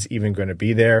wonder if he's even going to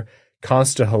be there.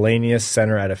 Konsta Helenius,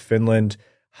 center out of Finland,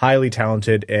 highly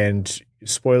talented, and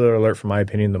spoiler alert, from my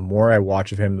opinion, the more I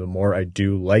watch of him, the more I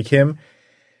do like him.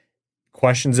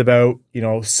 Questions about,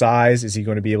 size. Is he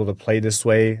going to be able to play this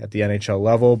way at the NHL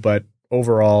level? But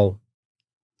overall,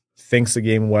 thinks the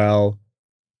game well.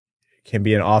 Can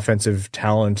be an offensive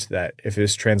talent that, if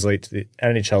this translates to the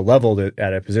NHL level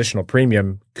at a positional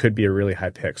premium, could be a really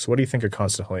high pick. So what do you think of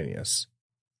Konsta Helenius?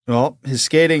 Well, his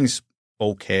skating's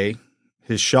okay.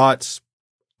 His shot's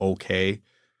okay.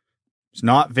 He's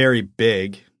not very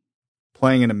big,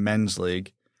 playing in a men's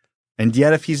league. And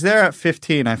yet, if he's there at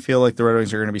 15, I feel like the Red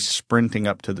Wings are going to be sprinting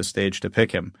up to the stage to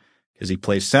pick him, because he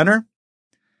plays center,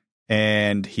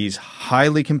 and he's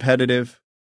highly competitive,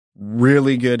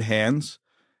 really good hands.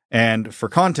 And for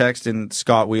context, in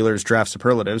Scott Wheeler's draft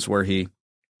superlatives, where he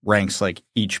ranks like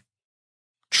each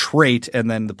trait and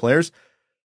then the players,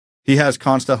 he has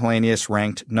Konsta Helenius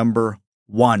ranked number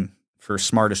 1 for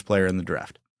smartest player in the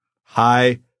draft.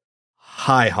 High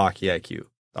hockey IQ.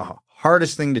 The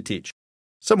hardest thing to teach.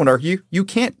 Some would argue you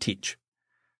can't teach.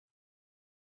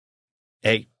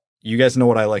 Hey, you guys know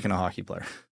what I like in a hockey player.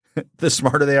 The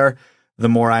smarter they are, the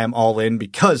more I am all in,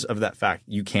 because of that fact.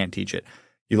 You can't teach it.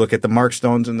 You look at the Mark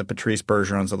Stones and the Patrice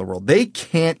Bergerons of the world. They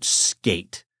can't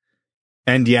skate.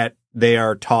 And yet they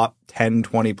are top 10,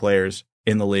 20 players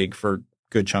in the league for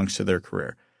good chunks of their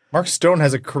career. Mark Stone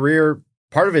has a career.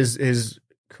 Part of his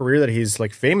career that he's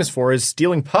like famous for is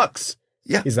stealing pucks.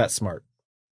 Yeah. He's that smart.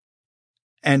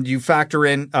 And you factor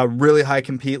in a really high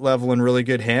compete level and really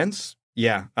good hands.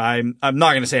 Yeah. I'm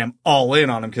not going to say I'm all in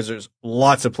on him, because there's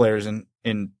lots of players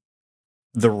in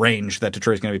the range that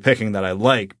Detroit's going to be picking that I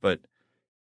like, but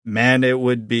man, it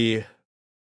would be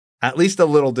at least a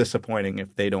little disappointing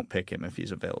if they don't pick him if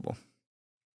he's available.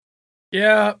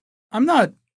 Yeah, I'm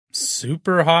not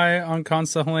super high on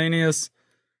Konsta Helenius.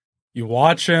 You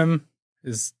watch him,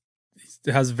 he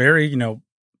has very, doesn't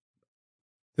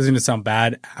even sound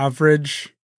bad,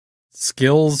 average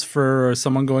skills for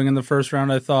someone going in the first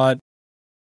round, I thought.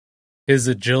 His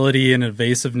agility and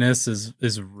evasiveness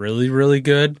is really, really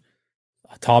good.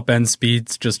 Top end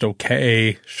speed's just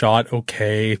okay. Shot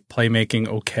okay. Playmaking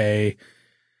okay.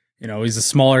 He's a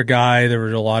smaller guy. There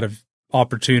were a lot of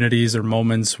opportunities or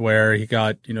moments where he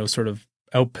got, sort of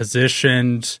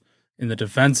outpositioned in the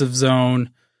defensive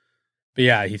zone. But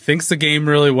yeah, he thinks the game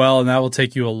really well, and that will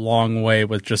take you a long way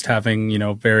with just having,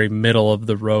 very middle of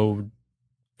the road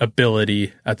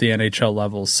ability at the NHL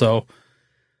level. So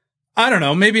I don't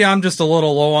know. Maybe I'm just a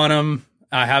little low on him.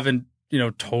 I haven't,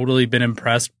 totally been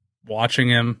impressed watching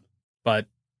him, but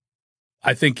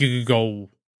I think you could go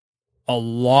a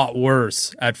lot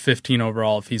worse at 15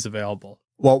 overall if he's available.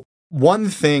 Well, One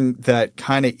thing that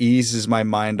kind of eases my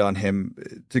mind on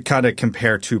him, to kind of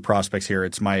compare two prospects here,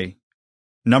 it's my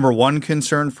number one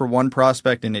concern for one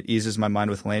prospect, and it eases my mind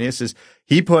with Helenius, is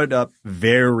he put up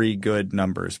very good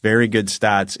numbers, very good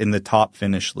stats in the top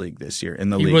Finnish league this year in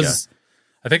the Liga.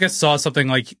 I think I saw something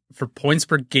like for points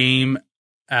per game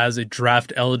as a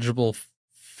draft eligible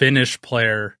Finnish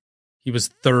player, he was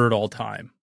third all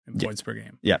time in points per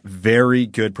game. Yeah, very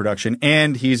good production.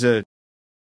 And he's a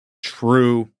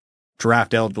true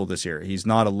draft eligible this year. He's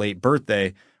not a late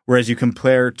birthday. Whereas you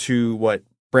compare to what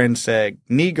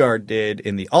Brandsegg-Nygard did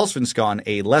in the Allsvenskan,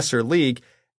 a lesser league,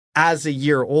 as a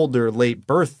year older, late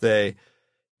birthday,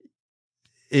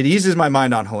 it eases my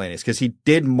mind on Helenius because he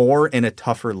did more in a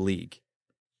tougher league.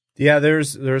 Yeah,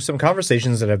 there's some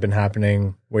conversations that have been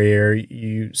happening where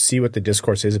you see what the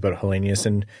discourse is about Helenius,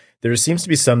 and there seems to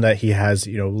be some that he has,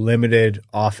 limited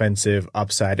offensive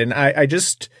upside. And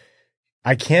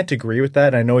I can't agree with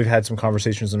that. I know we've had some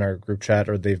conversations in our group chat,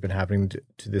 or they've been happening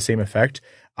to the same effect.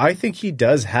 I think he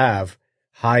does have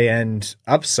high-end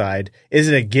upside. Is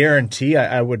it a guarantee?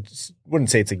 I wouldn't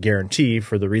say it's a guarantee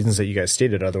for the reasons that you guys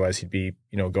stated. Otherwise, he'd be,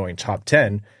 going top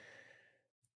 10.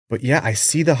 But yeah, I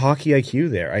see the hockey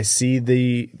IQ there. I see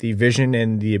the vision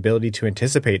and the ability to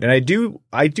anticipate. And I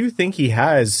do think he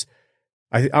has.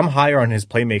 I'm higher on his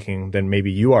playmaking than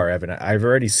maybe you are, Evan. I've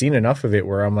already seen enough of it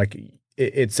where I'm like,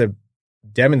 it's a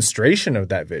demonstration of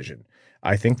that vision.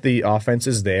 I think the offense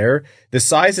is there. The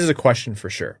size is a question for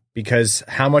sure, because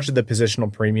how much of the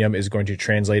positional premium is going to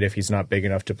translate if he's not big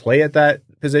enough to play at that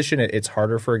position? It's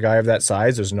harder for a guy of that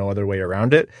size. There's no other way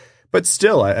around it. But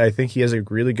still, I think he has a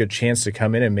really good chance to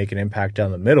come in and make an impact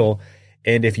down the middle.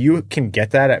 And if you can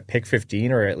get that at pick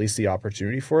 15, or at least the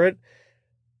opportunity for it,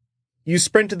 you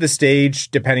sprint to the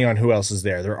stage depending on who else is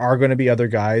there. There are going to be other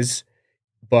guys,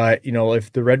 but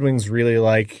if the Red Wings really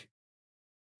like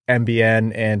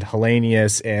MBN and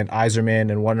Helenius and Yzerman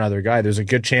and one other guy, there's a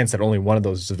good chance that only one of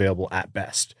those is available at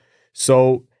best.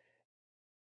 So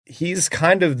he's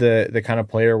kind of the kind of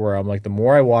player where I'm like, the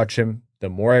more I watch him, the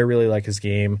more I really like his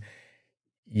game.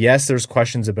 Yes, there's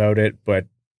questions about it, but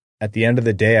at the end of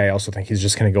the day, I also think he's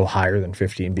just going to go higher than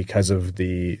 15 because of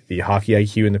the hockey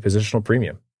IQ and the positional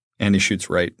premium. And he shoots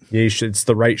right. Yeah, it's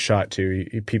the right shot too.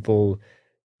 People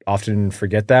often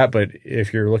forget that, but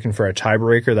if you're looking for a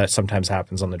tiebreaker, that sometimes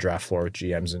happens on the draft floor with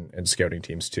GMs and scouting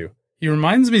teams too. He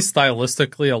reminds me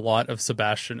stylistically a lot of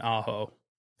Sebastian Aho,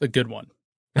 the good one.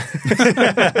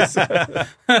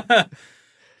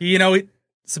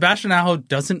 Sebastian Aho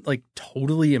doesn't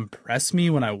totally impress me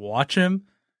when I watch him,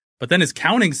 but then his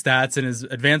counting stats and his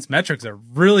advanced metrics are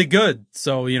really good.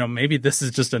 So, maybe this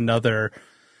is just another,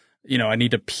 I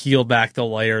need to peel back the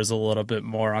layers a little bit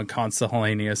more on Konsta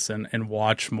Helenius and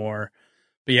watch more.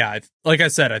 But yeah, like I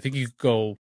said, I think you could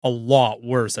go a lot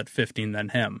worse at 15 than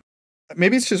him.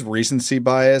 Maybe it's just recency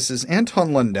bias. Is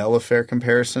Anton Lundell a fair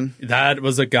comparison? That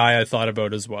was a guy I thought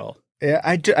about as well. Yeah,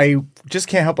 I just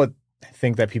can't help but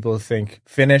think that people think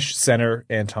Finnish center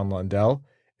Anton Lundell,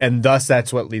 and thus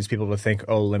that's what leads people to think,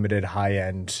 limited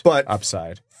high-end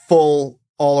upside. Full,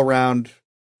 all-around,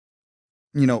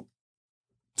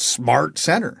 smart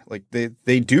center.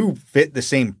 They do fit the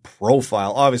same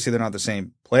profile. Obviously, they're not the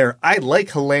same player. I like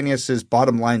Helenius's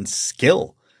bottom line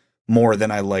skill more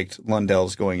than I liked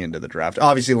Lundell's going into the draft.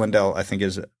 Obviously, Lundell, I think,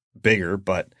 is bigger,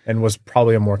 and was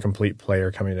probably a more complete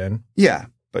player coming in. Yeah,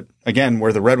 but again,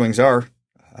 where the Red Wings are,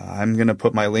 I'm going to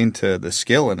put my lean to the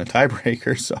skill in a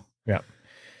tiebreaker. So yeah,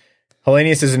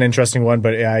 Helenius is an interesting one,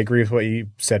 but yeah, I agree with what you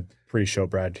said pre-show,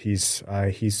 Brad. He's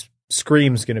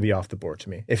screams going to be off the board to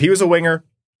me. If he was a winger,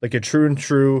 like a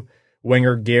true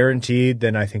winger guaranteed,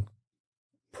 then I think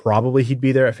probably he'd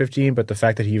be there at 15. But the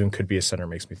fact that he even could be a center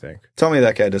makes me think. Tell me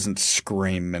that guy doesn't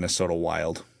scream Minnesota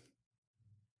Wild.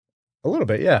 A little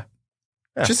bit, yeah.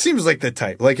 Just seems like the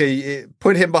type.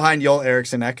 Put him behind Joel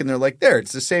Eriksson Ek, and they're like, there,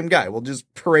 it's the same guy. We'll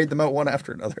just parade them out one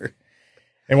after another.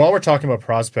 And while we're talking about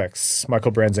prospects,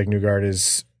 Michael Brandsegg-Nygard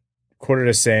is quoted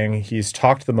as saying he's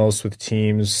talked the most with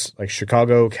teams like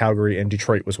Chicago, Calgary, and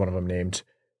Detroit was one of them named.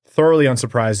 Thoroughly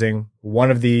unsurprising.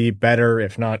 One of the better,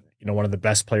 if not, one of the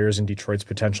best players in Detroit's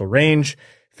potential range.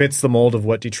 Fits the mold of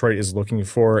what Detroit is looking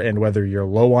for, and whether you're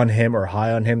low on him or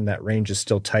high on him, that range is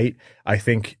still tight. I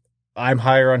think I'm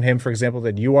higher on him, for example,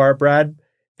 than you are, Brad,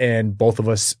 and both of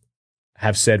us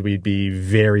have said we'd be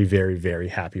very, very, very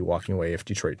happy walking away if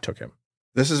Detroit took him.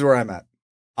 This is where I'm at.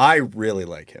 I really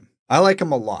like him. I like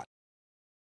him a lot.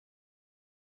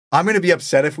 I'm going to be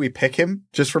upset if we pick him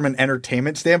just from an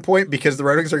entertainment standpoint because the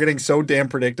Red Wings are getting so damn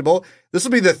predictable. This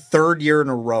will be the third year in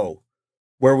a row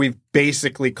where we've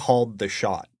basically called the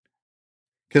shot.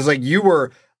 Because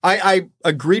I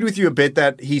agreed with you a bit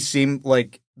that he seemed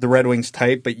like the Red Wings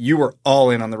type, but you were all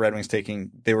in on the Red Wings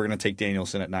they were going to take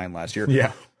Danielson at 9 last year.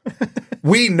 Yeah.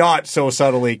 We not so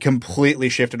subtly completely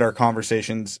shifted our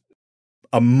conversations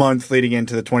a month leading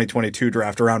into the 2022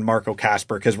 draft around Marco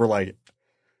Kasper because we're like,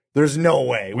 there's no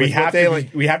way. We have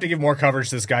to give more coverage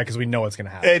to this guy because we know it's going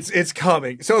to happen. It's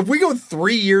coming. So if we go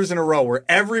 3 years in a row where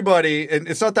everybody, and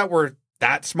it's not that we're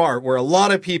that smart, where a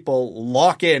lot of people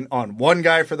lock in on one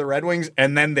guy for the Red Wings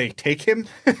and then they take him.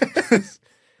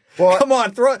 Well, come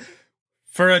on,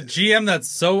 For a GM that's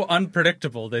so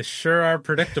unpredictable, they sure are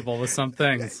predictable with some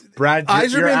things. Brad,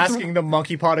 you're asking the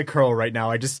monkey pot of curl right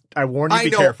now. I warned you,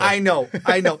 be careful. I know.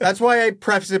 That's why I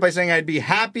prefaced it by saying I'd be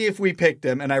happy if we picked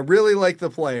him, and I really like the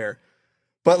player.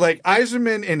 But like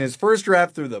Yzerman in his first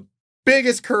draft threw the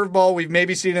biggest curveball we've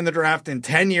maybe seen in the draft in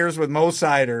 10 years with Mo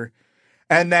Seider.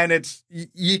 And then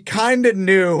you kind of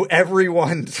knew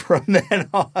everyone from then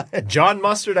on. John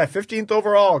Mustard at 15th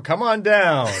overall. Come on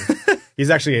down. He's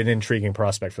actually an intriguing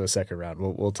prospect for the second round.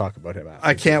 We'll talk about him after.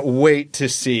 I can't wait to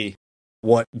see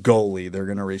what goalie they're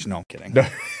going to reach. No, I'm kidding.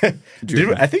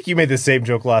 Dude, I think you made the same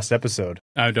joke last episode.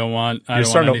 I don't want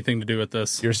anything to do with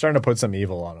this. You're starting to put some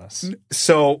evil on us.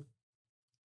 So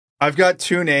I've got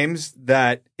two names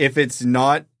that if it's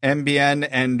not MBN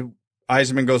and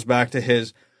Yzerman goes back to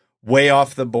his way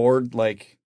off the board,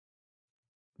 like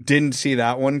didn't see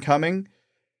that one coming.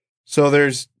 So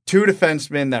there's two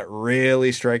defensemen that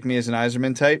really strike me as an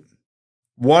Yzerman type.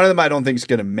 One of them I don't think is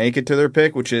going to make it to their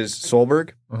pick, which is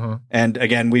Solberg. Uh-huh. And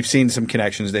again, we've seen some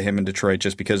connections to him in Detroit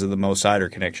just because of the Mo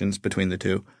Seider connections between the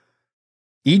two.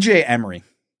 EJ Emery.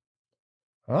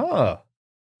 Oh.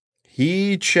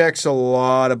 He checks a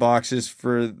lot of boxes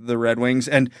for the Red Wings.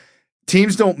 And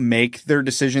teams don't make their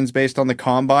decisions based on the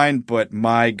combine, but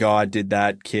my God, did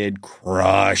that kid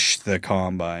crush the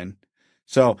combine.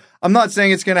 So I'm not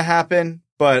saying it's going to happen,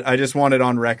 but I just want it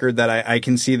on record that I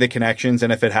can see the connections.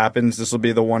 And if it happens, this will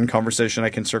be the one conversation I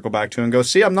can circle back to and go,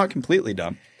 see, I'm not completely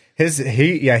dumb. He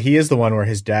is the one where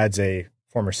his dad's a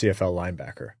former CFL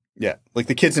linebacker. Yeah. Like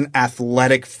the kid's an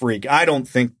athletic freak. I don't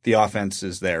think the offense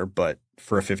is there, but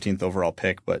for a 15th overall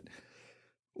pick, but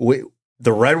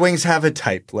the Red Wings have a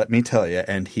type, let me tell you,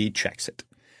 and he checks it.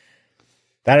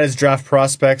 That is draft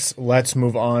prospects. Let's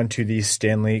move on to the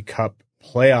Stanley Cup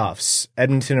playoffs.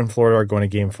 Edmonton and Florida are going to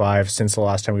Game 5. Since the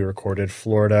last time we recorded,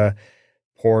 Florida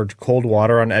poured cold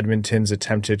water on Edmonton's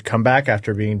attempted comeback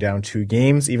after being down 2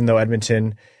 games, even though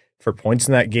Edmonton, for points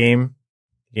in that game,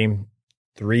 Game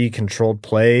 3 controlled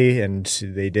play, and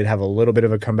they did have a little bit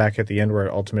of a comeback at the end where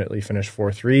it ultimately finished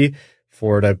 4-3.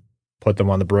 Florida put them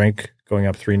on the brink, going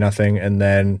up 3-0, and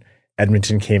then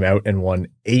Edmonton came out and won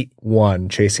 8-1,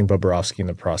 chasing Bobrovsky in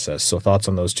the process. So thoughts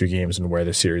on those 2 games and where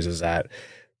the series is at?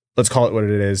 Let's call it what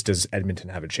it is. Does Edmonton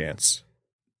have a chance?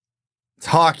 It's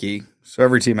hockey, so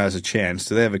every team has a chance.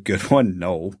 Do they have a good one?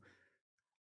 No.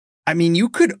 I mean, you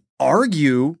could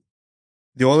argue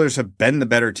the Oilers have been the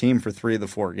better team for 3 of the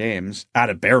 4 games, at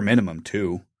a bare minimum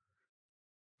 2.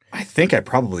 I think I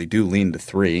probably do lean to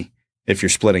 3 if you're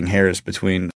splitting hairs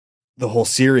between the whole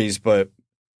series, but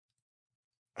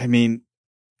I mean,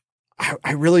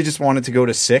 I really just wanted to go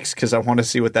to 6 because I want to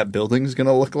see what that building is going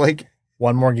to look like.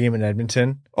 One more game in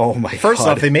Edmonton. Oh my God. First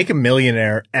off, they make a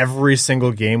millionaire every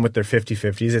single game with their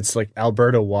 50-50s. It's like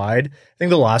Alberta wide. I think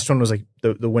the last one was like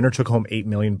the winner took home $8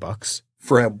 million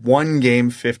for a 1 game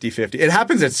 50-50. It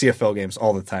happens at CFL games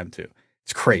all the time too.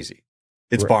 It's crazy.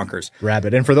 It's bonkers.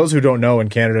 Rabid. And for those who don't know, in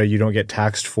Canada, you don't get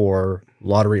taxed for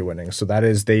lottery winnings. So that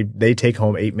is, they take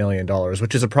home $8 million,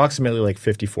 which is approximately like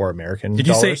 54 American Did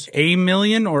dollars. You say $1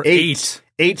 million or 8?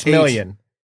 8 million.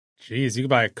 Jeez, you could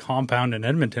buy a compound in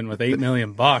Edmonton with $8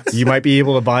 million. You might be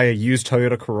able to buy a used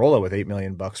Toyota Corolla with $8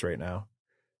 million right now.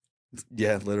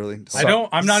 Yeah, literally.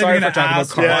 I'm not even going to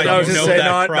ask. I was just saying,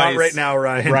 not right now,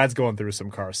 Ryan. Brad's going through some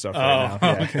car stuff right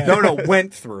now. Yeah. Okay. No,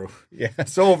 went through. Yeah,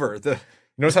 it's over.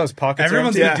 Notice how his pockets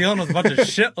Everyone's are been dealing with a bunch of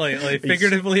shit lately,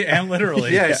 figuratively and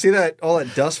literally. Yeah, I see all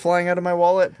that dust flying out of my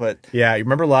wallet, but yeah, you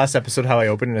remember last episode how I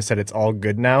opened and I said it's all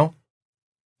good now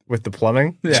with the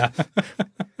plumbing? Yeah.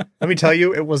 Let me tell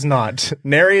you, it was not.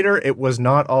 Narrator, it was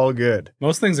not all good.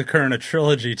 Most things occur in a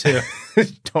trilogy too.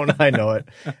 Don't I know it?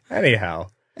 Anyhow,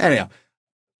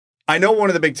 I know one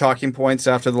of the big talking points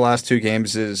after the last 2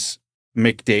 games is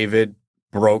McDavid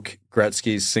broke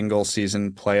Gretzky's single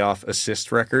season playoff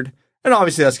assist record. And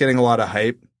obviously that's getting a lot of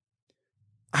hype.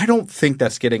 I don't think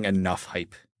that's getting enough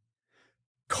hype.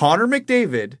 Connor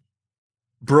McDavid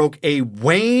broke a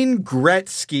Wayne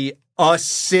Gretzky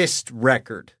assist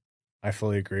record. I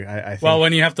fully agree. I think, well,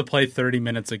 when you have to play 30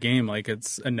 minutes a game, like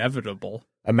it's inevitable.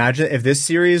 Imagine if this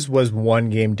series was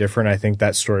one game different, I think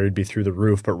that story would be through the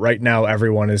roof. But right now,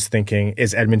 everyone is thinking,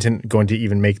 is Edmonton going to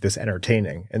even make this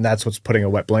entertaining? And that's what's putting a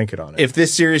wet blanket on it. If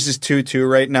this series is 2-2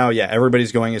 right now, yeah,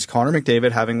 everybody's going, is Connor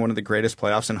McDavid having one of the greatest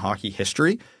playoffs in hockey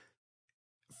history?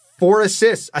 4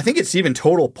 assists. I think it's even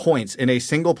total points in a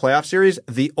single playoff series.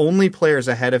 The only players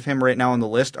ahead of him right now on the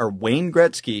list are Wayne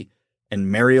Gretzky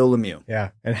and Mario Lemieux. Yeah.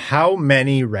 And how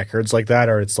many records like that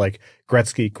are it's like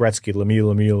Gretzky,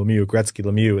 Lemieux, Gretzky,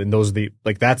 Lemieux. And those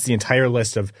are that's the entire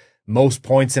list of most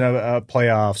points in a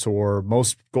playoffs or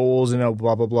most goals in a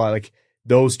blah, blah, blah. Like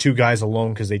those two guys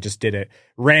alone because they just did it.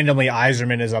 Randomly,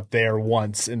 Yzerman is up there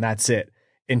once and that's it.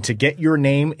 And to get your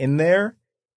name in there,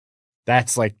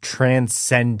 that's like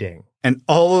transcending. And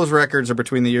all those records are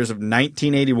between the years of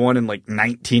 1981 and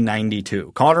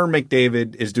 1992. Connor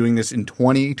McDavid is doing this in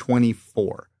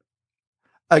 2024.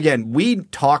 Again, we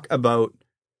talk about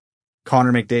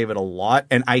Connor McDavid a lot,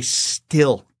 and I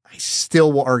still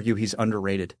will argue he's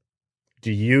underrated.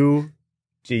 Do you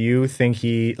think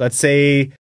let's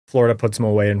say Florida puts him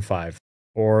away in 5,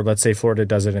 or let's say Florida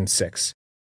does it in 6.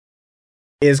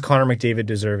 Is Connor McDavid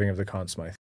deserving of the Conn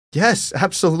Smythe? Yes,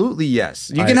 absolutely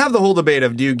yes. You can have the whole debate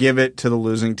of do you give it to the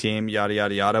losing team, yada,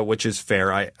 yada, yada, which is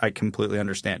fair. I completely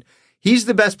understand. He's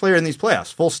the best player in these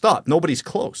playoffs, full stop. Nobody's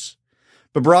close.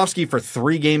 Bobrovsky for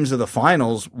 3 games of the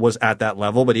finals was at that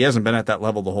level, but he hasn't been at that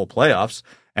level the whole playoffs.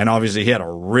 And obviously he had a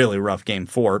really rough game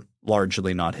 4,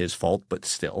 largely not his fault, but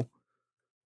still.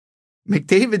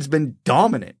 McDavid's been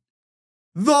dominant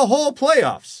the whole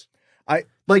playoffs.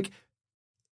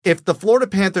 If the Florida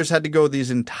Panthers had to go these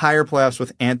entire playoffs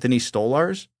with Anthony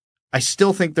Stolarz, I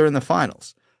still think they're in the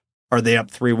finals. Are they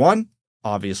up 3-1?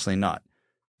 Obviously not.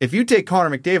 If you take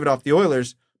Connor McDavid off the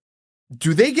Oilers,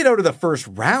 do they get out of the first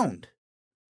round?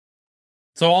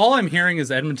 So all I'm hearing is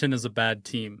Edmonton is a bad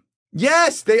team.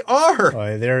 Yes, they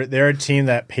are. They're a team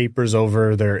that papers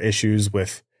over their issues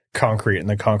with concrete, and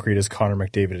the concrete is Connor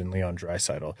McDavid and Leon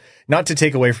Draisaitl. Not to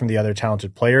take away from the other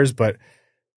talented players, but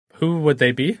who would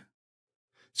they be?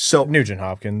 So Nugent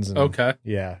Hopkins. Okay.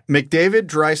 Yeah. McDavid,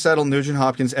 Draisaitl, Nugent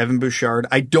Hopkins, Evan Bouchard.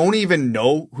 I don't even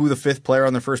know who the 5th player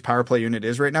on the first power play unit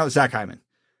is right now. Zach Hyman.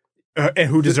 And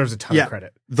who deserves a ton of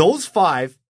credit. Those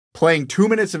 5 playing 2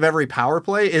 minutes of every power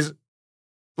play is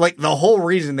the whole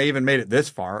reason they even made it this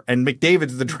far. And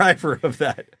McDavid's the driver of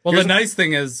that. Well, the nice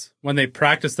thing is when they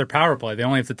practice their power play, they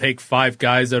only have to take 5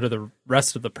 guys out of the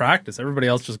rest of the practice. Everybody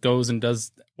else just goes and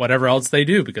does whatever else they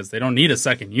do because they don't need a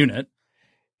second unit.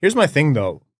 Here's my thing,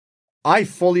 though. I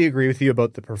fully agree with you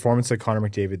about the performance of Connor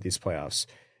McDavid these playoffs.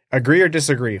 Agree or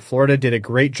disagree, Florida did a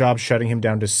great job shutting him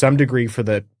down to some degree for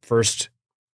the first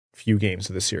few games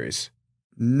of the series.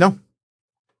 No.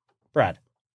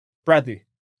 Bradley.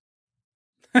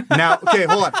 Now, okay,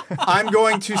 hold on. I'm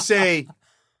going to say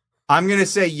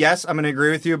yes, I'm going to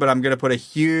agree with you, but I'm going to put a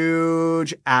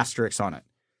huge asterisk on it.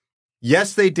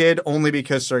 Yes, they did, only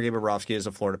because Sergei Bobrovsky is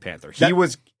a Florida Panther.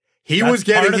 He was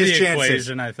getting his chances.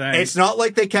 Equation, I think. It's not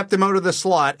like they kept him out of the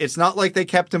slot. It's not like they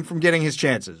kept him from getting his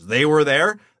chances. They were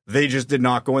there. They just did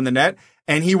not go in the net.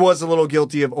 And he was a little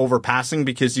guilty of overpassing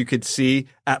because you could see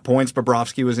at points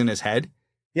Bobrovsky was in his head.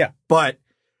 Yeah. But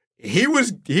he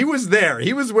was there.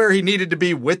 He was where he needed to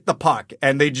be with the puck,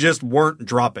 and they just weren't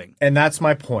dropping. And that's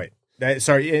my point.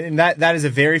 That is a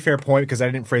very fair point because I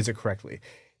didn't phrase it correctly.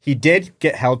 He did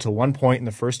get held to 1 point in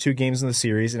the first 2 games in the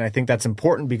series, and I think that's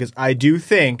important because I do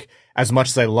think, as much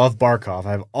as I love Barkov,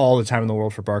 I have all the time in the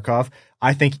world for Barkov,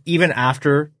 I think even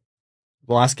after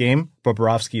the last game,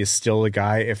 Bobrovsky is still the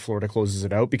guy if Florida closes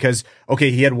it out because,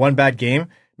 okay, he had 1 bad game.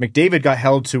 McDavid got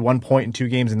held to 1 point in 2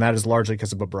 games, and that is largely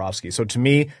because of Bobrovsky. So to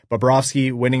me,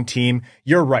 Bobrovsky, winning team,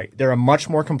 you're right. They're a much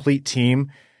more complete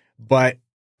team, but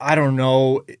I don't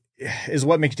know, is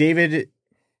what McDavid...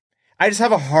 I just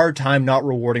have a hard time not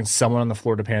rewarding someone on the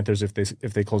Florida Panthers if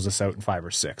they close this out in 5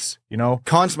 or 6, you know?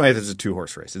 Conn Smythe is a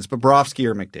 2-horse race. It's Bobrovsky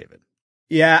or McDavid.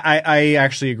 Yeah, I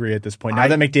actually agree at this point. Now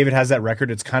that McDavid has that record,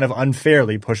 it's kind of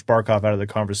unfairly pushed Barkov out of the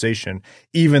conversation,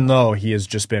 even though he has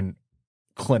just been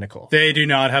clinical. They do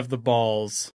not have the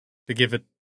balls to give it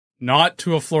not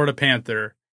to a Florida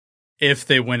Panther if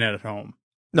they win it at home.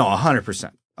 No,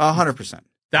 100%. 100%.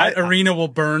 That arena will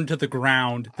burn to the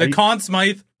ground. The Conn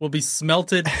Smythe will be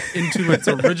smelted into its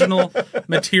original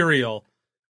material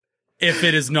if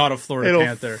it is not a Florida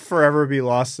Panther. It'll forever be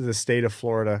lost to the state of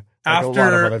Florida, like a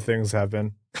lot of other things have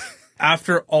been.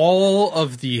 After all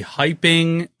of the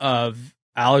hyping of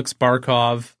Alex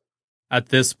Barkov at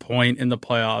this point in the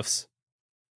playoffs,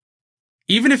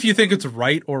 even if you think it's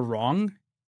right or wrong,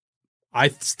 I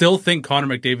still think Connor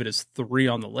McDavid is 3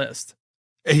 on the list.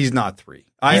 He's not 3.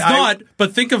 He's not,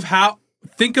 but think of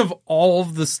all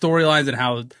of the storylines and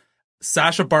how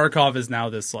Sasha Barkov is now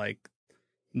this like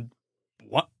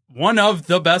one of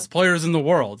the best players in the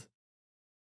world.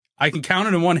 I can count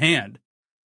it in one hand.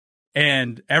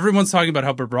 And everyone's talking about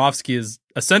how Bobrovsky is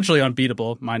essentially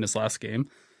unbeatable, minus last game.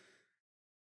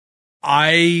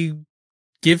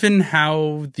 Given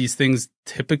how these things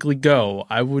typically go,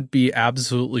 I would be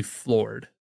absolutely floored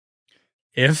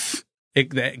if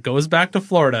it goes back to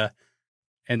Florida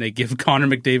and they give Connor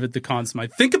McDavid the Conn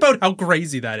Smythe. Think about how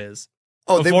crazy that is.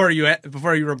 Before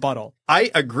you rebuttal.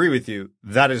 I agree with you.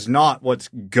 That is not what's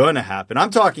going to happen.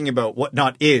 I'm talking about what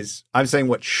not is. I'm saying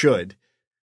what should.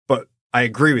 But I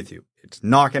agree with you. It's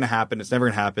not going to happen. It's never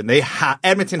going to happen.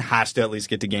 Edmonton has to at least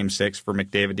get to Game 6 for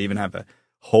McDavid to even have a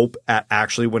hope at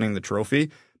actually winning the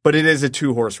trophy. But it is a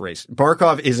 2-horse race.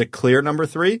 Barkov is a clear number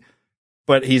 3,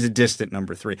 but he's a distant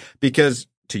number 3. Because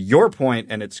to your point,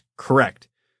 and it's correct,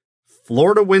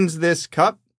 Florida wins this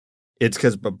cup, it's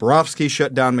because Bobrovsky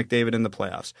shut down McDavid in the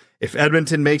playoffs. If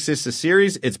Edmonton makes this a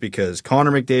series, it's because Connor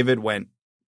McDavid went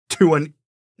to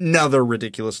another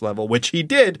ridiculous level, which he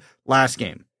did last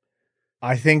game.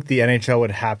 I think the NHL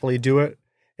would happily do it.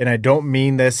 And I don't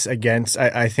mean this against,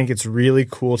 I think it's really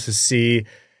cool to see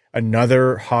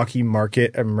another hockey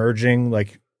market emerging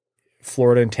like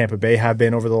Florida and Tampa Bay have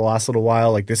been over the last little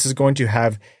while. Like, this is going to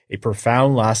have a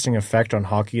profound lasting effect on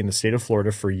hockey in the state of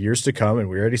Florida for years to come. And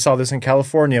we already saw this in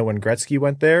California when Gretzky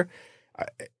went there.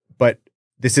 But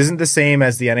this isn't the same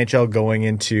as the NHL going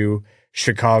into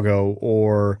Chicago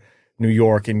or New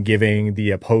York and giving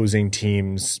the opposing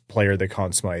team's player the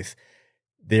Conn Smythe.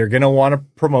 They're going to want to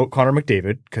promote Connor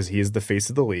McDavid because he is the face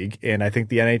of the league. And I think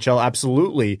the NHL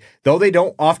absolutely, though they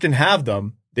don't often have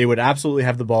them, they would absolutely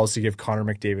have the balls to give Connor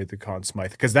McDavid the Conn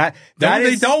Smythe. Because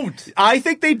they don't. I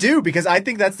think they do, because I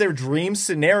think that's their dream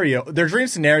scenario. Their dream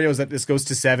scenario is that this goes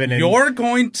to 7. And you're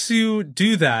going to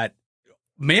do that.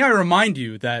 May I remind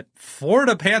you that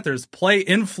Florida Panthers play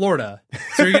in Florida.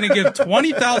 So you're going to give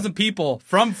 20,000 people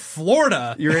from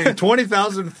Florida. You're going to get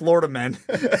 20,000 Florida men.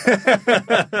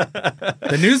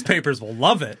 The newspapers will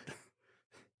love it.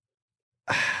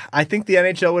 I think the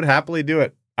NHL would happily do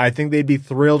it. I think they'd be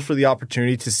thrilled for the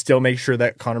opportunity to still make sure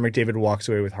that Connor McDavid walks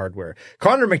away with hardware.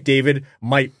 Connor McDavid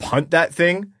might punt that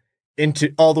thing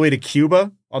into all the way to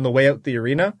Cuba on the way out the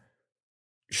arena.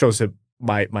 Shows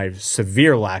my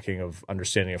severe lacking of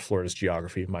understanding of Florida's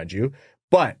geography, mind you.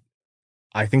 But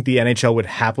I think the NHL would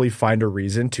happily find a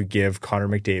reason to give Connor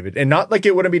McDavid, and not like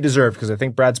it wouldn't be deserved, because I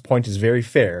think Brad's point is very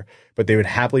fair, but they would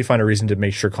happily find a reason to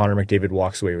make sure Connor McDavid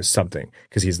walks away with something,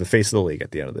 because he's the face of the league at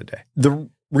the end of the day. The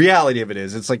reality of it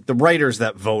is, it's like the writers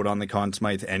that vote on the Conn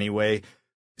Smythe anyway.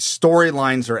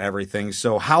 Storylines are everything.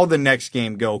 So how the next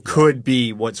game go could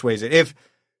be what sways it. If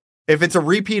it's a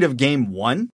repeat of Game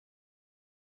 1,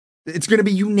 it's going to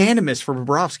be unanimous for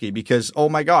Bobrovsky because, oh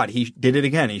my God, he did it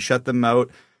again. He shut them out.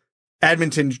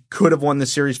 Edmonton could have won the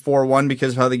series 4-1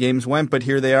 because of how the games went, but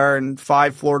here they are in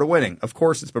 5, Florida winning. Of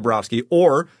course it's Bobrovsky.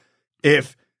 Or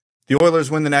if the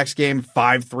Oilers win the next game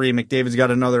 5-3, McDavid's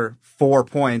got another 4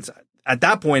 points. At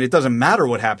that point, it doesn't matter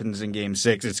what happens in Game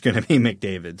 6. It's going to be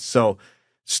McDavid. So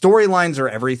storylines are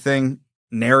everything.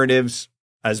 Narratives,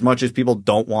 as much as people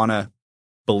don't want to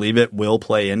believe it, will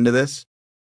play into this.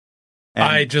 And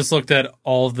I just looked at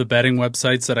all of the betting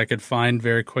websites that I could find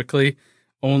very quickly.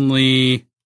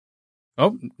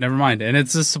 Oh, never mind. And it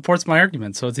just supports my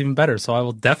argument, so it's even better. So I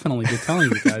will definitely be telling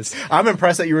you guys. I'm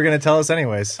impressed that you were going to tell us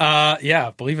anyways.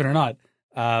 Yeah, believe it or not.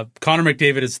 Connor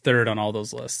McDavid is 3rd on all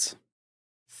those lists.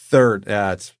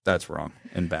 3rd. That's wrong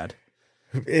and bad.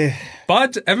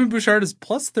 But Evan Bouchard is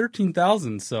plus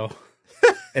 13,000, so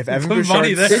if Evan Bouchard,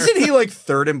 isn't he like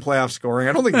 3rd in playoff scoring?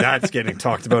 I don't think that's getting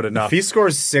talked about enough. If he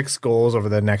scores 6 goals over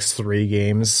the next 3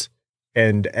 games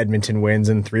and Edmonton wins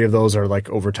and 3 of those are like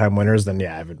overtime winners, then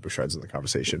yeah, Evan Bouchard's in the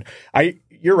conversation.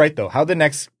 You're right though. How the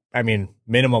next,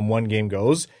 minimum 1 game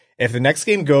goes. If the next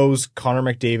game goes Connor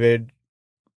McDavid,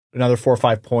 another 4 or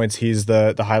 5 points, he's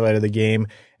the highlight of the game.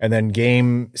 And then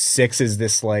Game 6 is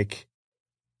this like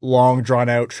long drawn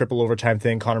out triple overtime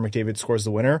thing. Connor McDavid scores the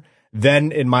winner.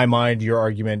 Then in my mind, your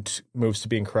argument moves to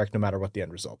being correct no matter what the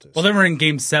end result is. Well, then we're in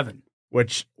Game 7.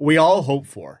 Which we all hope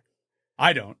for.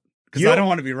 I don't. Because I don't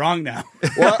want to be wrong now.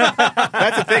 Well,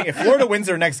 that's the thing. If Florida wins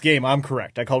their next game, I'm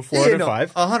correct. I called Florida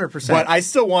 5. 100%. But I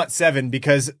still want 7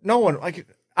 because no one,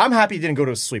 I'm happy he didn't go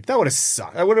to a sweep. That would have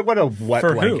sucked. What a wet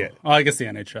For blanket. Who? Oh, I guess the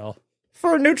NHL.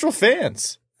 For neutral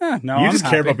fans. No, you I'm just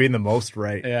happy. care about being the most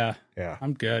right. Yeah. Yeah.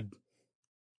 I'm good.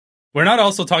 We're not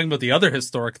also talking about the other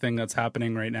historic thing that's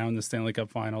happening right now in the Stanley Cup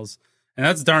Finals, and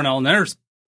that's Darnell Nurse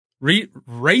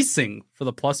racing for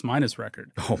the plus-minus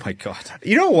record. Oh, my God.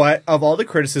 You know what? Of all the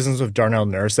criticisms of Darnell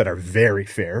Nurse that are very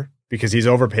fair, because he's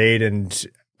overpaid and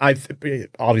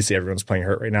Obviously everyone's playing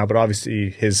hurt right now, but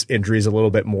obviously his injury is a little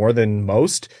bit more than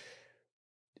most.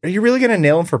 Are you really going to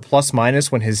nail him for plus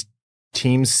minus when his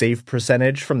team's save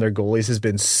percentage from their goalies has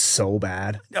been so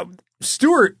bad?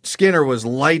 Stuart Skinner was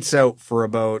lights out for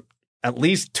about at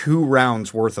least 2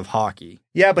 rounds worth of hockey.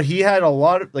 Yeah, but he had a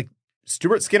lot of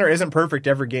Stuart Skinner isn't perfect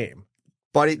every game.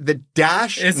 But the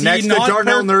dash next to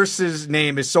Darnell Nurse's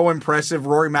name is so impressive.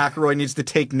 Rory McIlroy needs to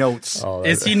take notes. Oh,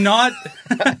 is he not?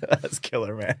 That's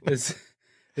killer, man. Is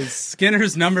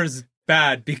Skinner's numbers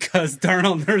bad because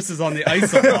Darnell Nurse is on the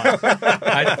ice a lot?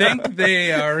 I think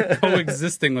they are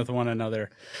coexisting with one another.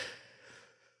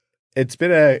 It's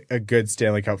been a good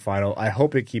Stanley Cup final. I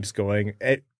hope it keeps going.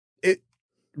 It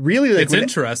really it's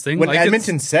interesting. When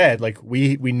Edmonton said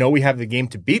we know we have the game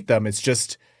to beat them, it's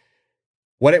just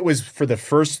what it was for the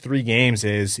first 3 games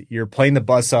is you're playing the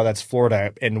buzzsaw that's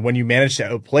Florida, and when you manage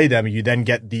to outplay them, you then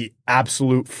get the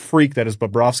absolute freak that is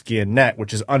Bobrovsky in net,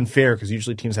 which is unfair because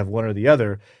usually teams have one or the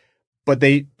other. But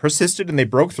they persisted and they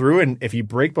broke through, and if you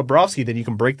break Bobrovsky, then you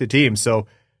can break the team. So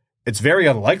it's very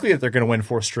unlikely that they're going to win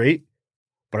 4 straight,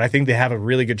 but I think they have a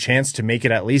really good chance to make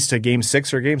it at least to Game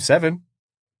 6 or Game 7.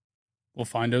 We'll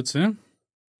find out soon.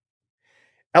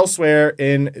 Elsewhere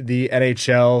in the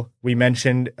NHL, we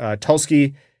mentioned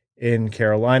Tulsky in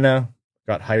Carolina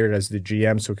got hired as the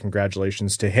GM, so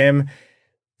congratulations to him.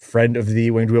 Friend of the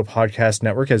Winged Wheel Podcast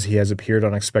Network, as he has appeared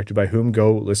on Expected by Whom.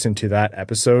 Go listen to that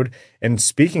episode. And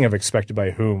speaking of Expected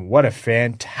by Whom, what a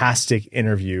fantastic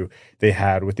interview they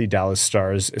had with the Dallas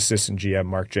Stars assistant GM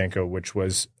Mark Janko, which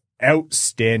was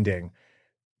outstanding.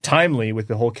 Timely with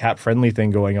the whole cap friendly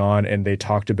thing going on, and they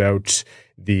talked about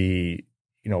the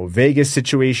Vegas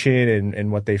situation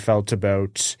and what they felt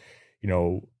about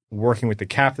working with the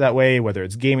cap that way, whether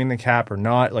it's gaming the cap or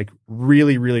not.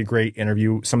 Really, really great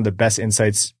interview. Some of the best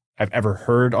insights I've ever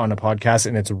heard on a podcast,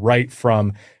 and it's right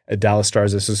from a Dallas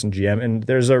Stars assistant GM. And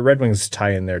there's a Red Wings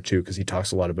tie in there too, because he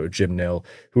talks a lot about Jim Nill,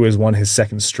 who has won his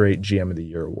 2nd straight GM of the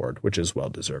Year award, which is well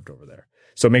deserved over there.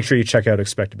 So make sure you check out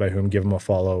Expected by Whom, give him a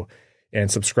follow, and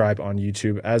subscribe on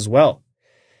YouTube as well.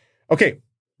 Okay,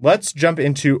 let's jump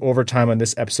into Overtime on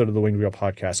this episode of the Winged Wheel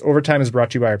Podcast. Overtime is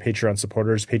brought to you by our Patreon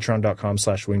supporters,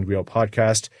 patreon.com/Winged Wheel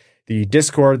Podcast. The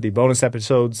Discord, the bonus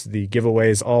episodes, the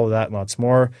giveaways, all of that and lots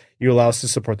more. You allow us to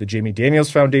support the Jamie Daniels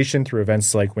Foundation through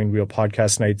events like Winged Wheel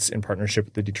Podcast Nights in partnership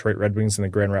with the Detroit Red Wings and the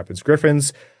Grand Rapids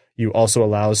Griffins. You also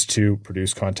allow us to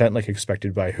produce content like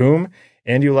Expected by Whom,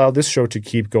 and you allow this show to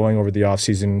keep going over the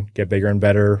offseason, get bigger and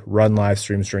better, run live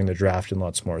streams during the draft, and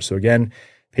lots more. So again,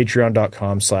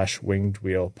 patreon.com/Winged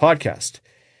Wheel Podcast.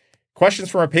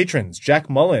 Questions from our patrons. Jack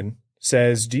Mullen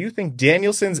says, do you think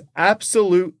Danielson's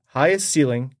absolute highest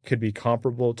ceiling could be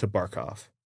comparable to Barkov?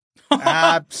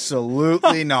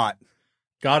 Absolutely not.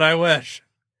 God, I wish.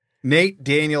 Nate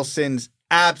Danielson's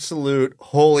absolute,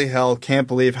 holy hell, can't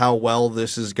believe how well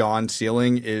this has gone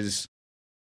ceiling is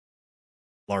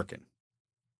Larkin.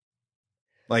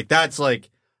 That's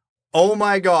oh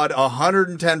my God,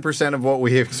 110% of what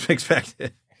we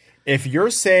expected. If you're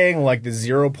saying the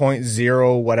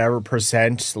 0.0 whatever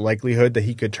percent likelihood that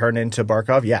he could turn into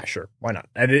Barkov, yeah, sure. Why not?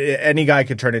 Any guy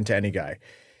could turn into any guy.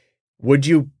 Would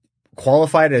you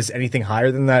qualify it as anything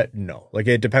higher than that? No.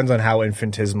 It depends on how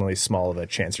infinitesimally small of a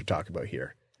chance you're talking about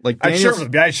here.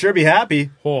 I'd sure be happy.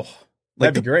 Oh,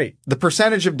 that'd be great. The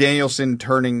percentage of Danielson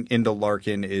turning into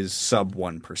Larkin is sub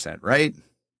 1%, right?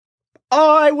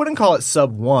 Oh, I wouldn't call it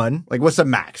sub 1. What's the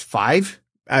max? 5?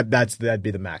 That'd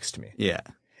be the max to me. Yeah.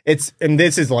 And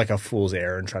this is a fool's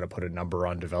error in trying to put a number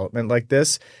on development like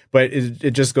this, but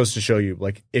it just goes to show you,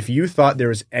 if you thought there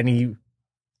was any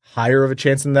higher of a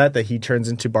chance than that he turns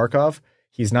into Barkov,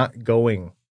 he's not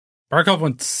going. Barkov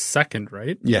went 2nd,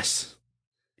 right? Yes.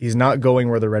 He's not going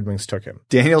where the Red Wings took him.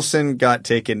 Danielson got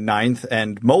taken 9th,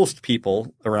 and most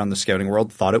people around the scouting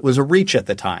world thought it was a reach at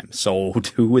the time. So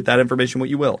do with that information what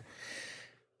you will.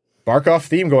 Barkov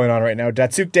theme going on right now.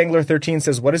 Datsuk Dangler 13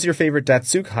 says, what is your favorite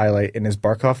Datsuk highlight, and is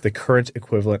Barkov the current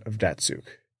equivalent of Datsuk?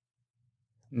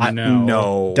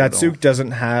 No. Datsuk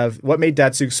doesn't have... What made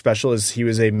Datsuk special is he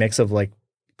was a mix of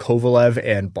Kovalev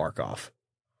and Barkov.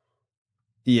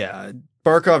 Yeah.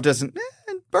 Barkov doesn't...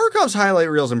 Barkov's highlight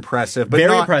reel is impressive. But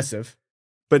very impressive.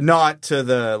 But not to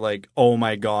the, oh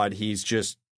my God, he's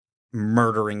just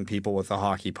murdering people with a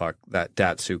hockey puck that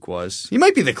Datsuk was. He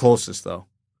might be the closest, though.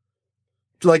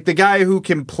 The guy who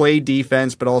can play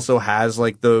defense but also has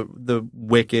the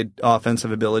wicked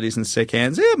offensive abilities and sick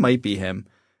hands, it might be him.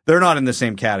 They're not in the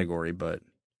same category, but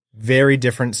very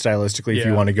different stylistically if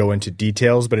you want to go into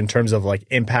details, but in terms of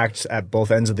impact at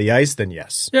both ends of the ice, then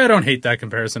yes. Yeah, I don't hate that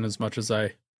comparison as much as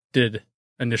I did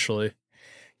initially.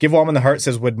 Give Wallman the Heart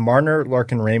says, would Marner,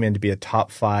 Larkin, Raymond be a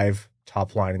top 5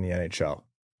 top line in the NHL?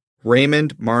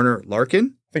 Raymond, Marner,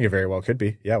 Larkin. I think it very well could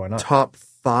be. Yeah, why not? Top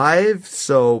 5.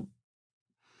 So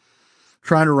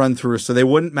trying to run through. So they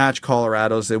wouldn't match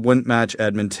Colorado's. They wouldn't match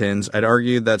Edmonton's. I'd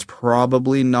argue that's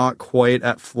probably not quite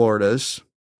at Florida's.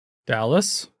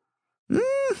 Dallas?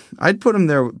 I'd put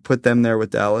them there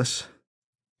with Dallas.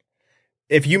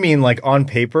 If you mean like on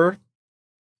paper,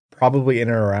 probably in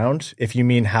and around. If you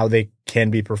mean how they can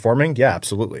be performing, yeah,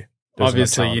 absolutely. There's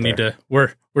obviously you need to,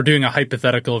 we're doing a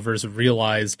hypothetical versus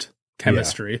realized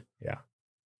chemistry. Yeah.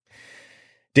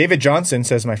 David Johnson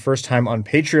says, my first time on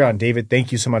Patreon. David,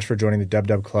 thank you so much for joining the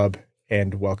Dub Club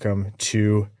and welcome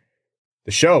to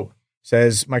the show.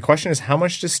 Says, my question is, how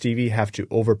much does Stevie have to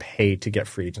overpay to get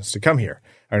free agents to come here?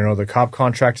 I know the Cobb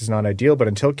contract is not ideal, but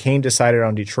until Kane decided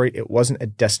on Detroit, it wasn't a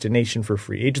destination for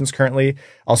free agents currently.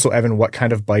 Also, Evan, what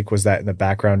kind of bike was that in the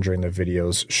background during the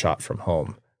videos shot from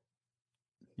home?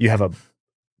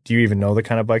 Do you even know the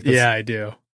kind of bike? Yeah, I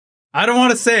do. I don't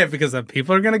want to say it because then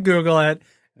people are going to Google it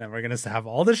and then we're going to have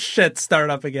all this shit start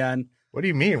up again. What do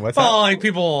you mean? What's that? Like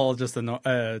people just it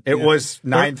was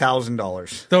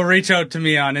 $9,000. They'll reach out to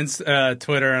me on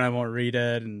Twitter and I won't read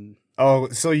it. And oh,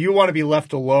 so you want to be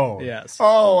left alone? Yes.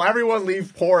 Oh, everyone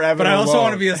leave poor Evan alone. But I also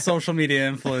want to be a social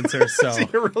media influencer. So, so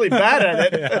you're really bad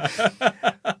at it.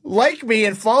 Yeah. Like me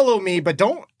and follow me, but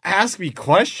don't ask me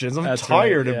questions. That's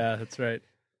tired right. of. Yeah, that's right.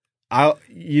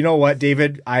 You know what,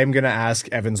 David? I'm going to ask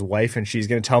Evan's wife, and she's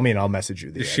going to tell me, and I'll message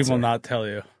you the She answer. will not tell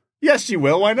you. Yes, she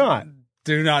will. Why not?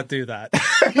 Do not do that.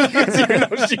 You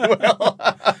know she will.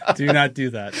 Do not do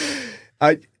that.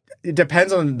 It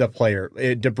depends on the player.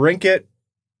 DeBrincat,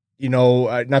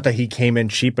 not that he came in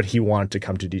cheap, but he wanted to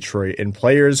come to Detroit. And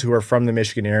players who are from the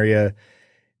Michigan area,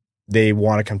 they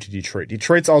want to come to Detroit.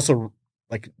 Detroit's also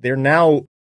they're now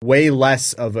way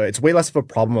less of a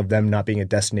problem of them not being a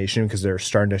destination because they're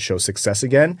starting to show success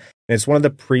again. And it's one of the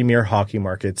premier hockey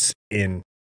markets in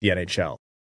the NHL.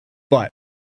 But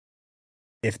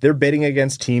if they're bidding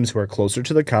against teams who are closer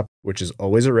to the cup, which is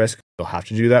always a risk, they'll have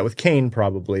to do that with Kane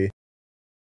probably,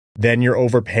 then you're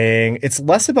overpaying. It's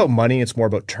less about money, it's more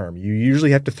about term. You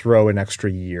usually have to throw an extra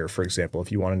year, for example,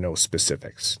 if you want to know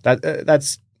specifics.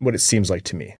 That's what it seems like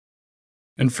to me.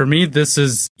 And for me, this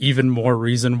is even more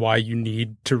reason why you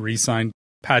need to re-sign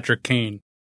Patrick Kane.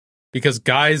 Because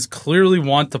guys clearly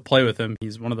want to play with him.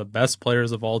 He's one of the best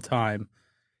players of all time.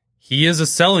 He is a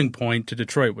selling point to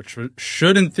Detroit, which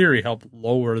should, in theory, help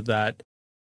lower that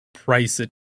price it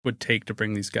would take to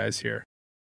bring these guys here.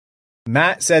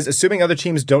 Matt says, assuming other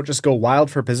teams don't just go wild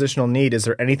for positional need, is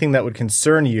there anything that would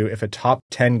concern you if a top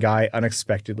 10 guy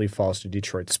unexpectedly falls to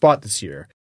Detroit's spot this year?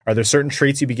 Are there certain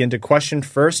traits you begin to question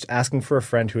first, asking for a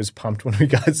friend who was pumped when we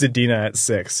got Zadina at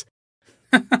 6?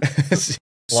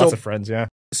 Lots of friends, yeah.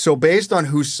 So based on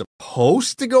who's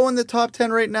supposed to go in the top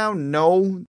 10 right now,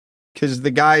 no. Because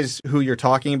the guys who you're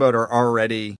talking about are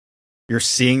already, you're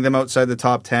seeing them outside the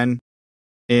top 10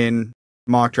 in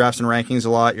mock drafts and rankings a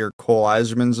lot. Your Cole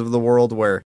Yzermans of the world,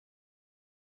 where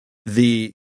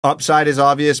the upside is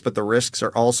obvious, but the risks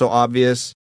are also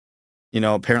obvious.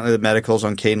 Apparently the medicals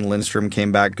on Caden Lindstrom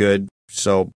came back good,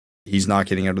 so he's not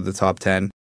getting out of the top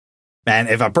 10. And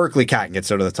if a Berkeley Cat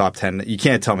gets out of the top 10, you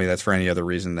can't tell me that's for any other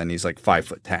reason than he's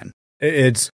 5'10".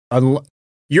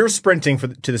 You're sprinting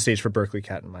to the stage for Berkeley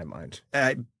Cat in my mind.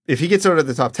 If he gets out of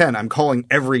the top 10, I'm calling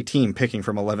every team picking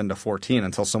from 11 to 14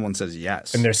 until someone says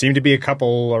yes. And there seem to be a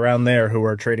couple around there who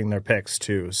are trading their picks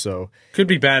too. So could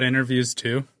be bad interviews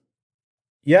too.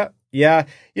 Yeah.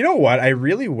 You know what? I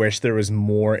really wish there was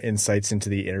more insights into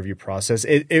the interview process.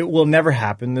 It will never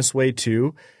happen this way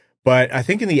too. But I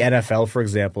think in the NFL, for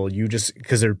example,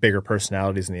 because they're bigger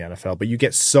personalities in the NFL, but you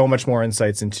get so much more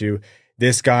insights into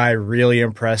this guy really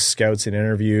impressed scouts in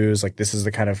interviews. This is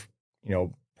the kind of,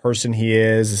 person he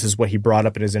is. This is what he brought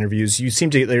up in his interviews.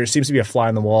 There seems to be a fly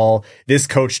on the wall. This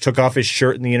coach took off his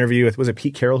shirt in the interview. Was it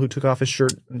Pete Carroll who took off his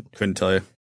shirt? Couldn't tell you.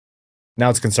 Now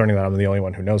it's concerning that I'm the only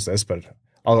one who knows this, but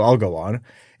I'll go on.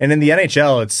 And in the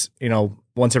NHL, it's,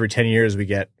 once every 10 years we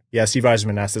get, Steve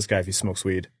Yzerman asked this guy if he smokes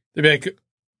weed. They'd be like,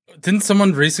 didn't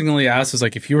someone recently ask us,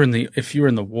 if you were in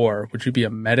the war, would you be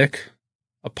a medic,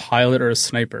 a pilot, or a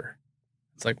sniper?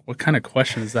 It's what kind of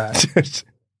question is that?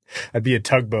 I'd be a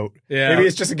tugboat. Yeah. Maybe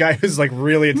it's just a guy who's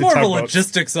really into more tugboats. More of a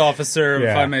logistics officer,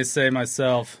 if I may say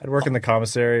myself. I'd work in the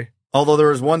commissary. Although there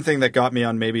was one thing that got me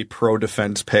on maybe pro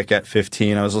defense pick at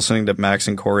 15. I was listening to Max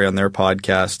and Corey on their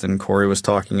podcast, and Corey was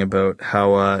talking about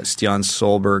how Stian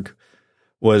Solberg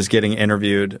was getting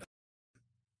interviewed.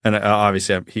 And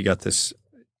obviously he got this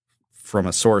from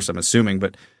a source, I'm assuming,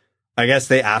 but I guess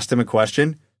they asked him a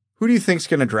question. Who do you think's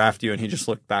going to draft you? And he just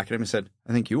looked back at him and said,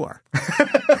 I think you are.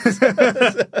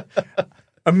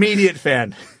 Immediate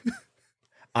fan.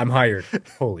 I'm hired.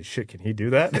 Holy shit, can he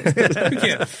do that? You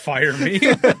can't fire me.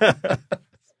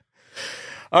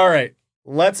 All right.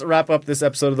 Let's wrap up this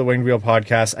episode of the Winged Wheel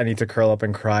podcast. I need to curl up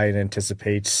and cry and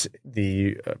anticipate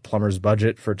the plumber's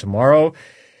budget for tomorrow.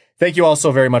 Thank you all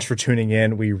so very much for tuning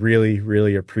in. We really,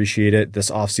 really appreciate it.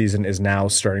 This offseason is now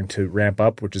starting to ramp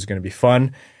up, which is going to be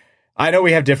fun. I know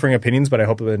we have differing opinions, but I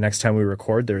hope that the next time we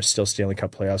record, there's still Stanley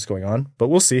Cup playoffs going on, but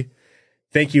we'll see.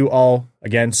 Thank you all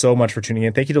again so much for tuning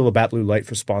in. Thank you to Labatt Blue Light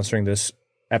for sponsoring this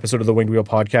episode of the Winged Wheel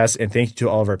podcast. And thank you to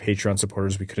all of our Patreon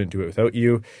supporters. We couldn't do it without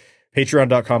you.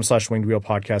 Patreon.com/Winged Wheel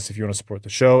podcast if you want to support the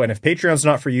show. And if Patreon's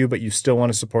not for you, but you still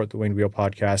want to support the Winged Wheel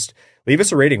podcast, leave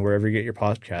us a rating wherever you get your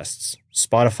podcasts.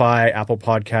 Spotify, Apple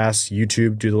Podcasts,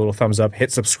 YouTube, do the little thumbs up,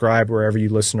 hit subscribe wherever you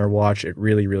listen or watch. It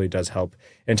really, really does help.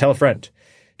 And tell a friend.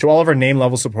 To all of our name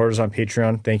level supporters on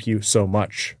Patreon, thank you so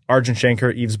much. Arjun Shankar,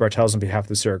 Yves Bartels on behalf of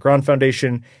the Sarah Grand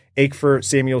Foundation, Aikfer,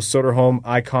 Samuel Soderholm,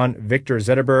 Icon, Victor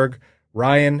Zetterberg,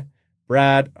 Ryan,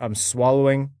 Brad, I'm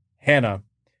Swallowing, Hannah,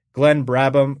 Glenn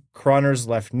Brabham, Croner's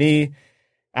Left Knee,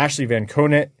 Ashley Van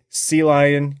Conant, Sea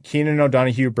Lion, Keenan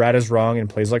O'Donohue, Brad is Wrong and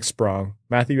Plays Like Sprong,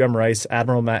 Matthew M. Rice,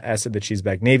 Admiral Matt S. at the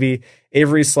Cheesebag Navy,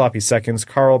 Avery Sloppy Seconds,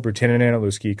 Carl Brutanen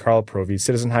Analuski, Carl Provy,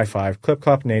 Citizen High Five, Clip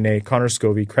Clop Nene, Connor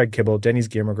Scovey, Craig Kibble, Denny's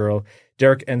Gamer Girl,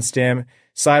 Derek Enstam,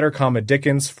 Cider,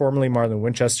 Dickens, formerly Marlon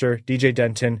Winchester, DJ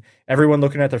Denton, everyone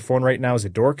looking at their phone right now is a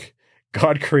dork,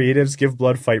 God Creatives, Give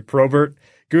Blood, Fight Probert,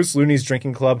 Goose Looney's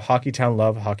Drinking Club, Hockeytown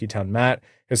Love, Hockeytown Matt,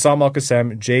 Hassam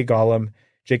Al-Qassem, Jay Gollum,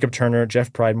 Jacob Turner,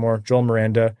 Jeff Pridemore, Joel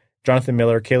Miranda, Jonathan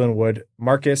Miller, Kalen Wood,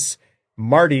 Marcus,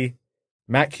 Marty,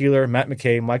 Matt Keeler, Matt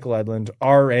McKay, Michael Edlund,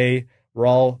 R.A.,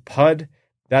 Rawl, Pud,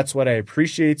 That's What I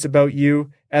Appreciates About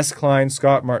You, S. Klein,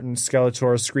 Scott Martin,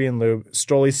 Skeletor, Screen Lube,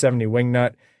 Stoli 70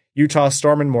 Wingnut, Utah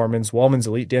Storm and Mormons, Wallman's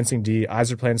Elite Dancing D,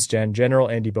 Iserplan Stan, General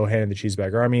Andy Bohan and the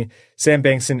Cheesebag Army, Sam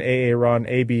Bankson, A.A. Ron,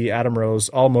 A.B., Adam Rose,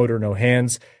 All Motor No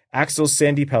Hands, Axel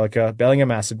Sandy Pellica,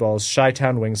 Bellingham Acid Balls,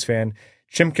 Chi-Town Wings Fan,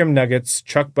 Chimkim Nuggets,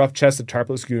 Chuck Buff Chest, the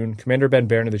Tarpless Goon, Commander Ben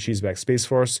Barron of the Cheesebag Space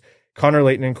Force, Connor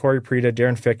Layton, Corey Prida,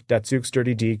 Darren Fick, Datsuk's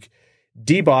Dirty Deke,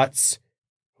 D-Bots,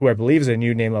 who I believe is a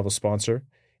new name level sponsor,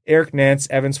 Eric Nance,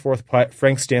 Evans Fourth Putt,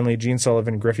 Frank Stanley, Gene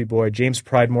Sullivan, Griffey Boy, James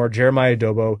Pridemore, Jeremiah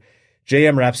Dobo,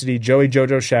 J.M. Rhapsody, Joey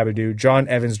Jojo Shabadoo, John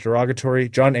Evans Derogatory,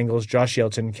 John Engels, Josh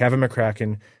Yelton, Kevin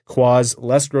McCracken, Quaz,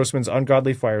 Les Grossman's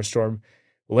Ungodly Firestorm,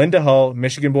 Linda Hull,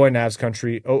 Michigan Boy Navs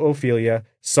Country, Ophelia,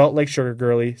 Salt Lake Sugar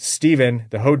Girlie, Steven,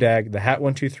 the Hodag, the Hat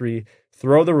 123,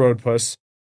 Throw the Road Puss,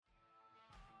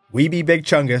 We Be Big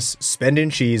Chungus, Spendin'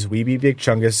 Cheese, We Be Big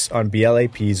Chungus on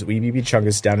BLAPs, We Be Big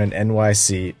Chungus down in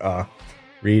NYC.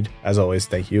 Reed, as always,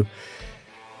 thank you.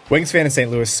 Wings fan in St.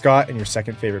 Louis, Scott, and your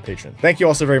second favorite patron. Thank you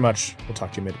all so very much. We'll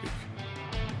talk to you midweek.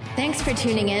 Thanks for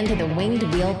tuning in to the Winged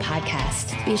Wheel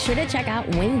Podcast. Be sure to check out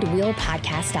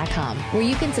wingedwheelpodcast.com, where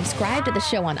you can subscribe to the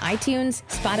show on iTunes,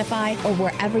 Spotify, or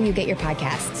wherever you get your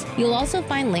podcasts. You'll also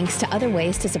find links to other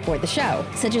ways to support the show,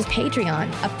 such as Patreon,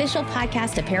 official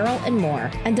podcast apparel, and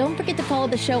more. And don't forget to follow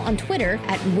the show on Twitter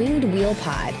at Winged Wheel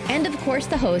Pod. And of course,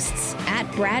 the hosts at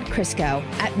Brad Crisco,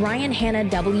 at Ryan Hanna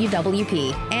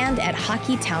WWP, and at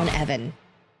Hockeytown Evan.